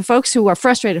 so for folks who are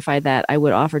frustrated by that, I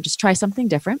would offer just try something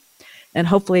different, and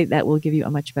hopefully that will give you a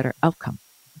much better outcome.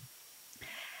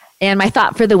 And my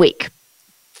thought for the week.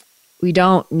 We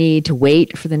don't need to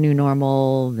wait for the new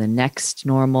normal, the next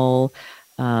normal,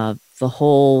 the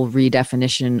whole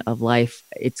redefinition of life.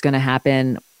 It's going to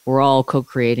happen. We're all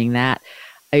co-creating that.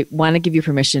 I want to give you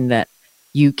permission that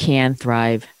you can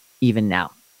thrive even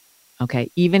now. Okay?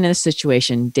 Even in a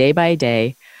situation, day by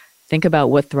day, think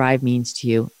about what thrive means to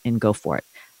you and go for it.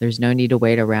 There's no need to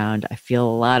wait around. I feel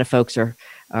a lot of folks are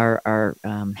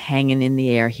hanging in the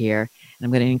air here. And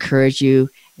I'm going to encourage you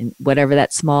in whatever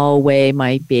that small way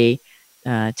might be,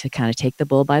 to kind of take the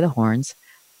bull by the horns,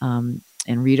 and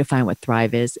redefine what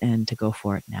thrive is, and to go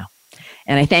for it now.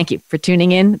 And I thank you for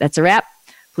tuning in. That's a wrap.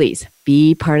 Please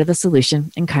be part of the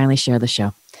solution and kindly share the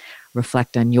show.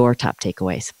 Reflect on your top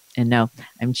takeaways. And know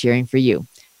I'm cheering for you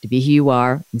to be who you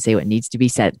are and say what needs to be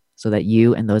said, so that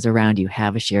you and those around you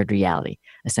have a shared reality,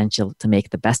 essential to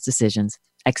make the best decisions,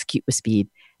 execute with speed,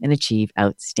 and achieve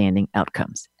outstanding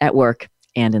outcomes at work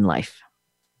and in life.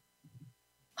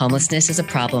 Homelessness is a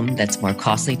problem that's more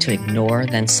costly to ignore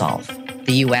than solve.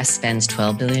 The U.S. spends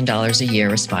 $12 billion a year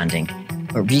responding,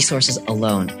 but resources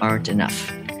alone aren't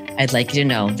enough. I'd like you to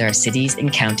know there are cities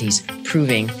and counties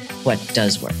proving what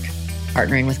does work.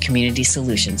 Partnering with Community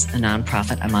Solutions, a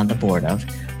nonprofit I'm on the board of,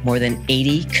 more than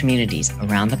 80 communities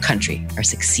around the country are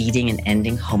succeeding in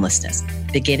ending homelessness,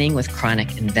 beginning with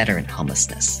chronic and veteran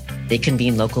homelessness. They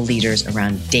convene local leaders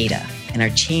around data and are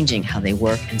changing how they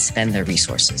work and spend their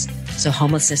resources, so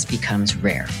homelessness becomes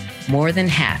rare. More than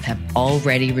half have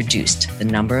already reduced the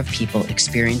number of people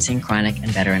experiencing chronic and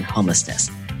veteran homelessness,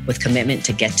 with commitment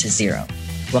to get to zero.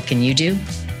 What can you do?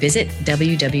 Visit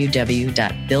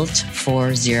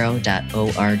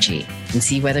www.built40.org and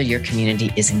see whether your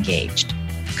community is engaged.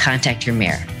 Contact your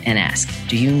mayor and ask,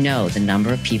 do you know the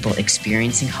number of people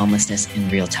experiencing homelessness in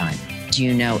real time? Do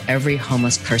you know every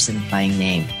homeless person by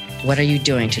name? What are you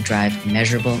doing to drive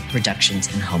measurable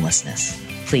reductions in homelessness?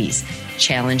 Please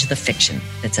challenge the fiction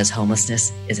that says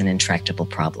homelessness is an intractable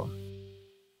problem.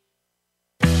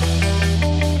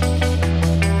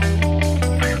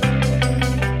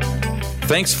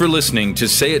 Thanks for listening to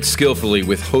Say It Skillfully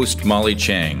with host Molly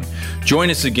Chang. Join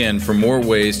us again for more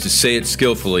ways to say it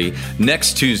skillfully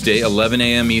next Tuesday, 11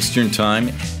 a.m. Eastern Time,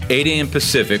 8 a.m.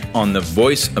 Pacific on the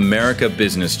Voice America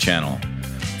Business Channel.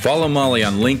 Follow Molly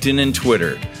on LinkedIn and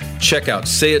Twitter. Check out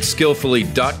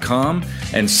sayitskillfully.com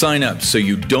and sign up so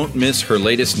you don't miss her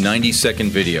latest 90-second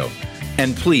video.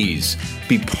 And please,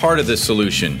 be part of the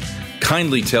solution.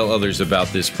 Kindly tell others about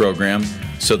this program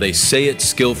so they say it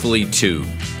skillfully too.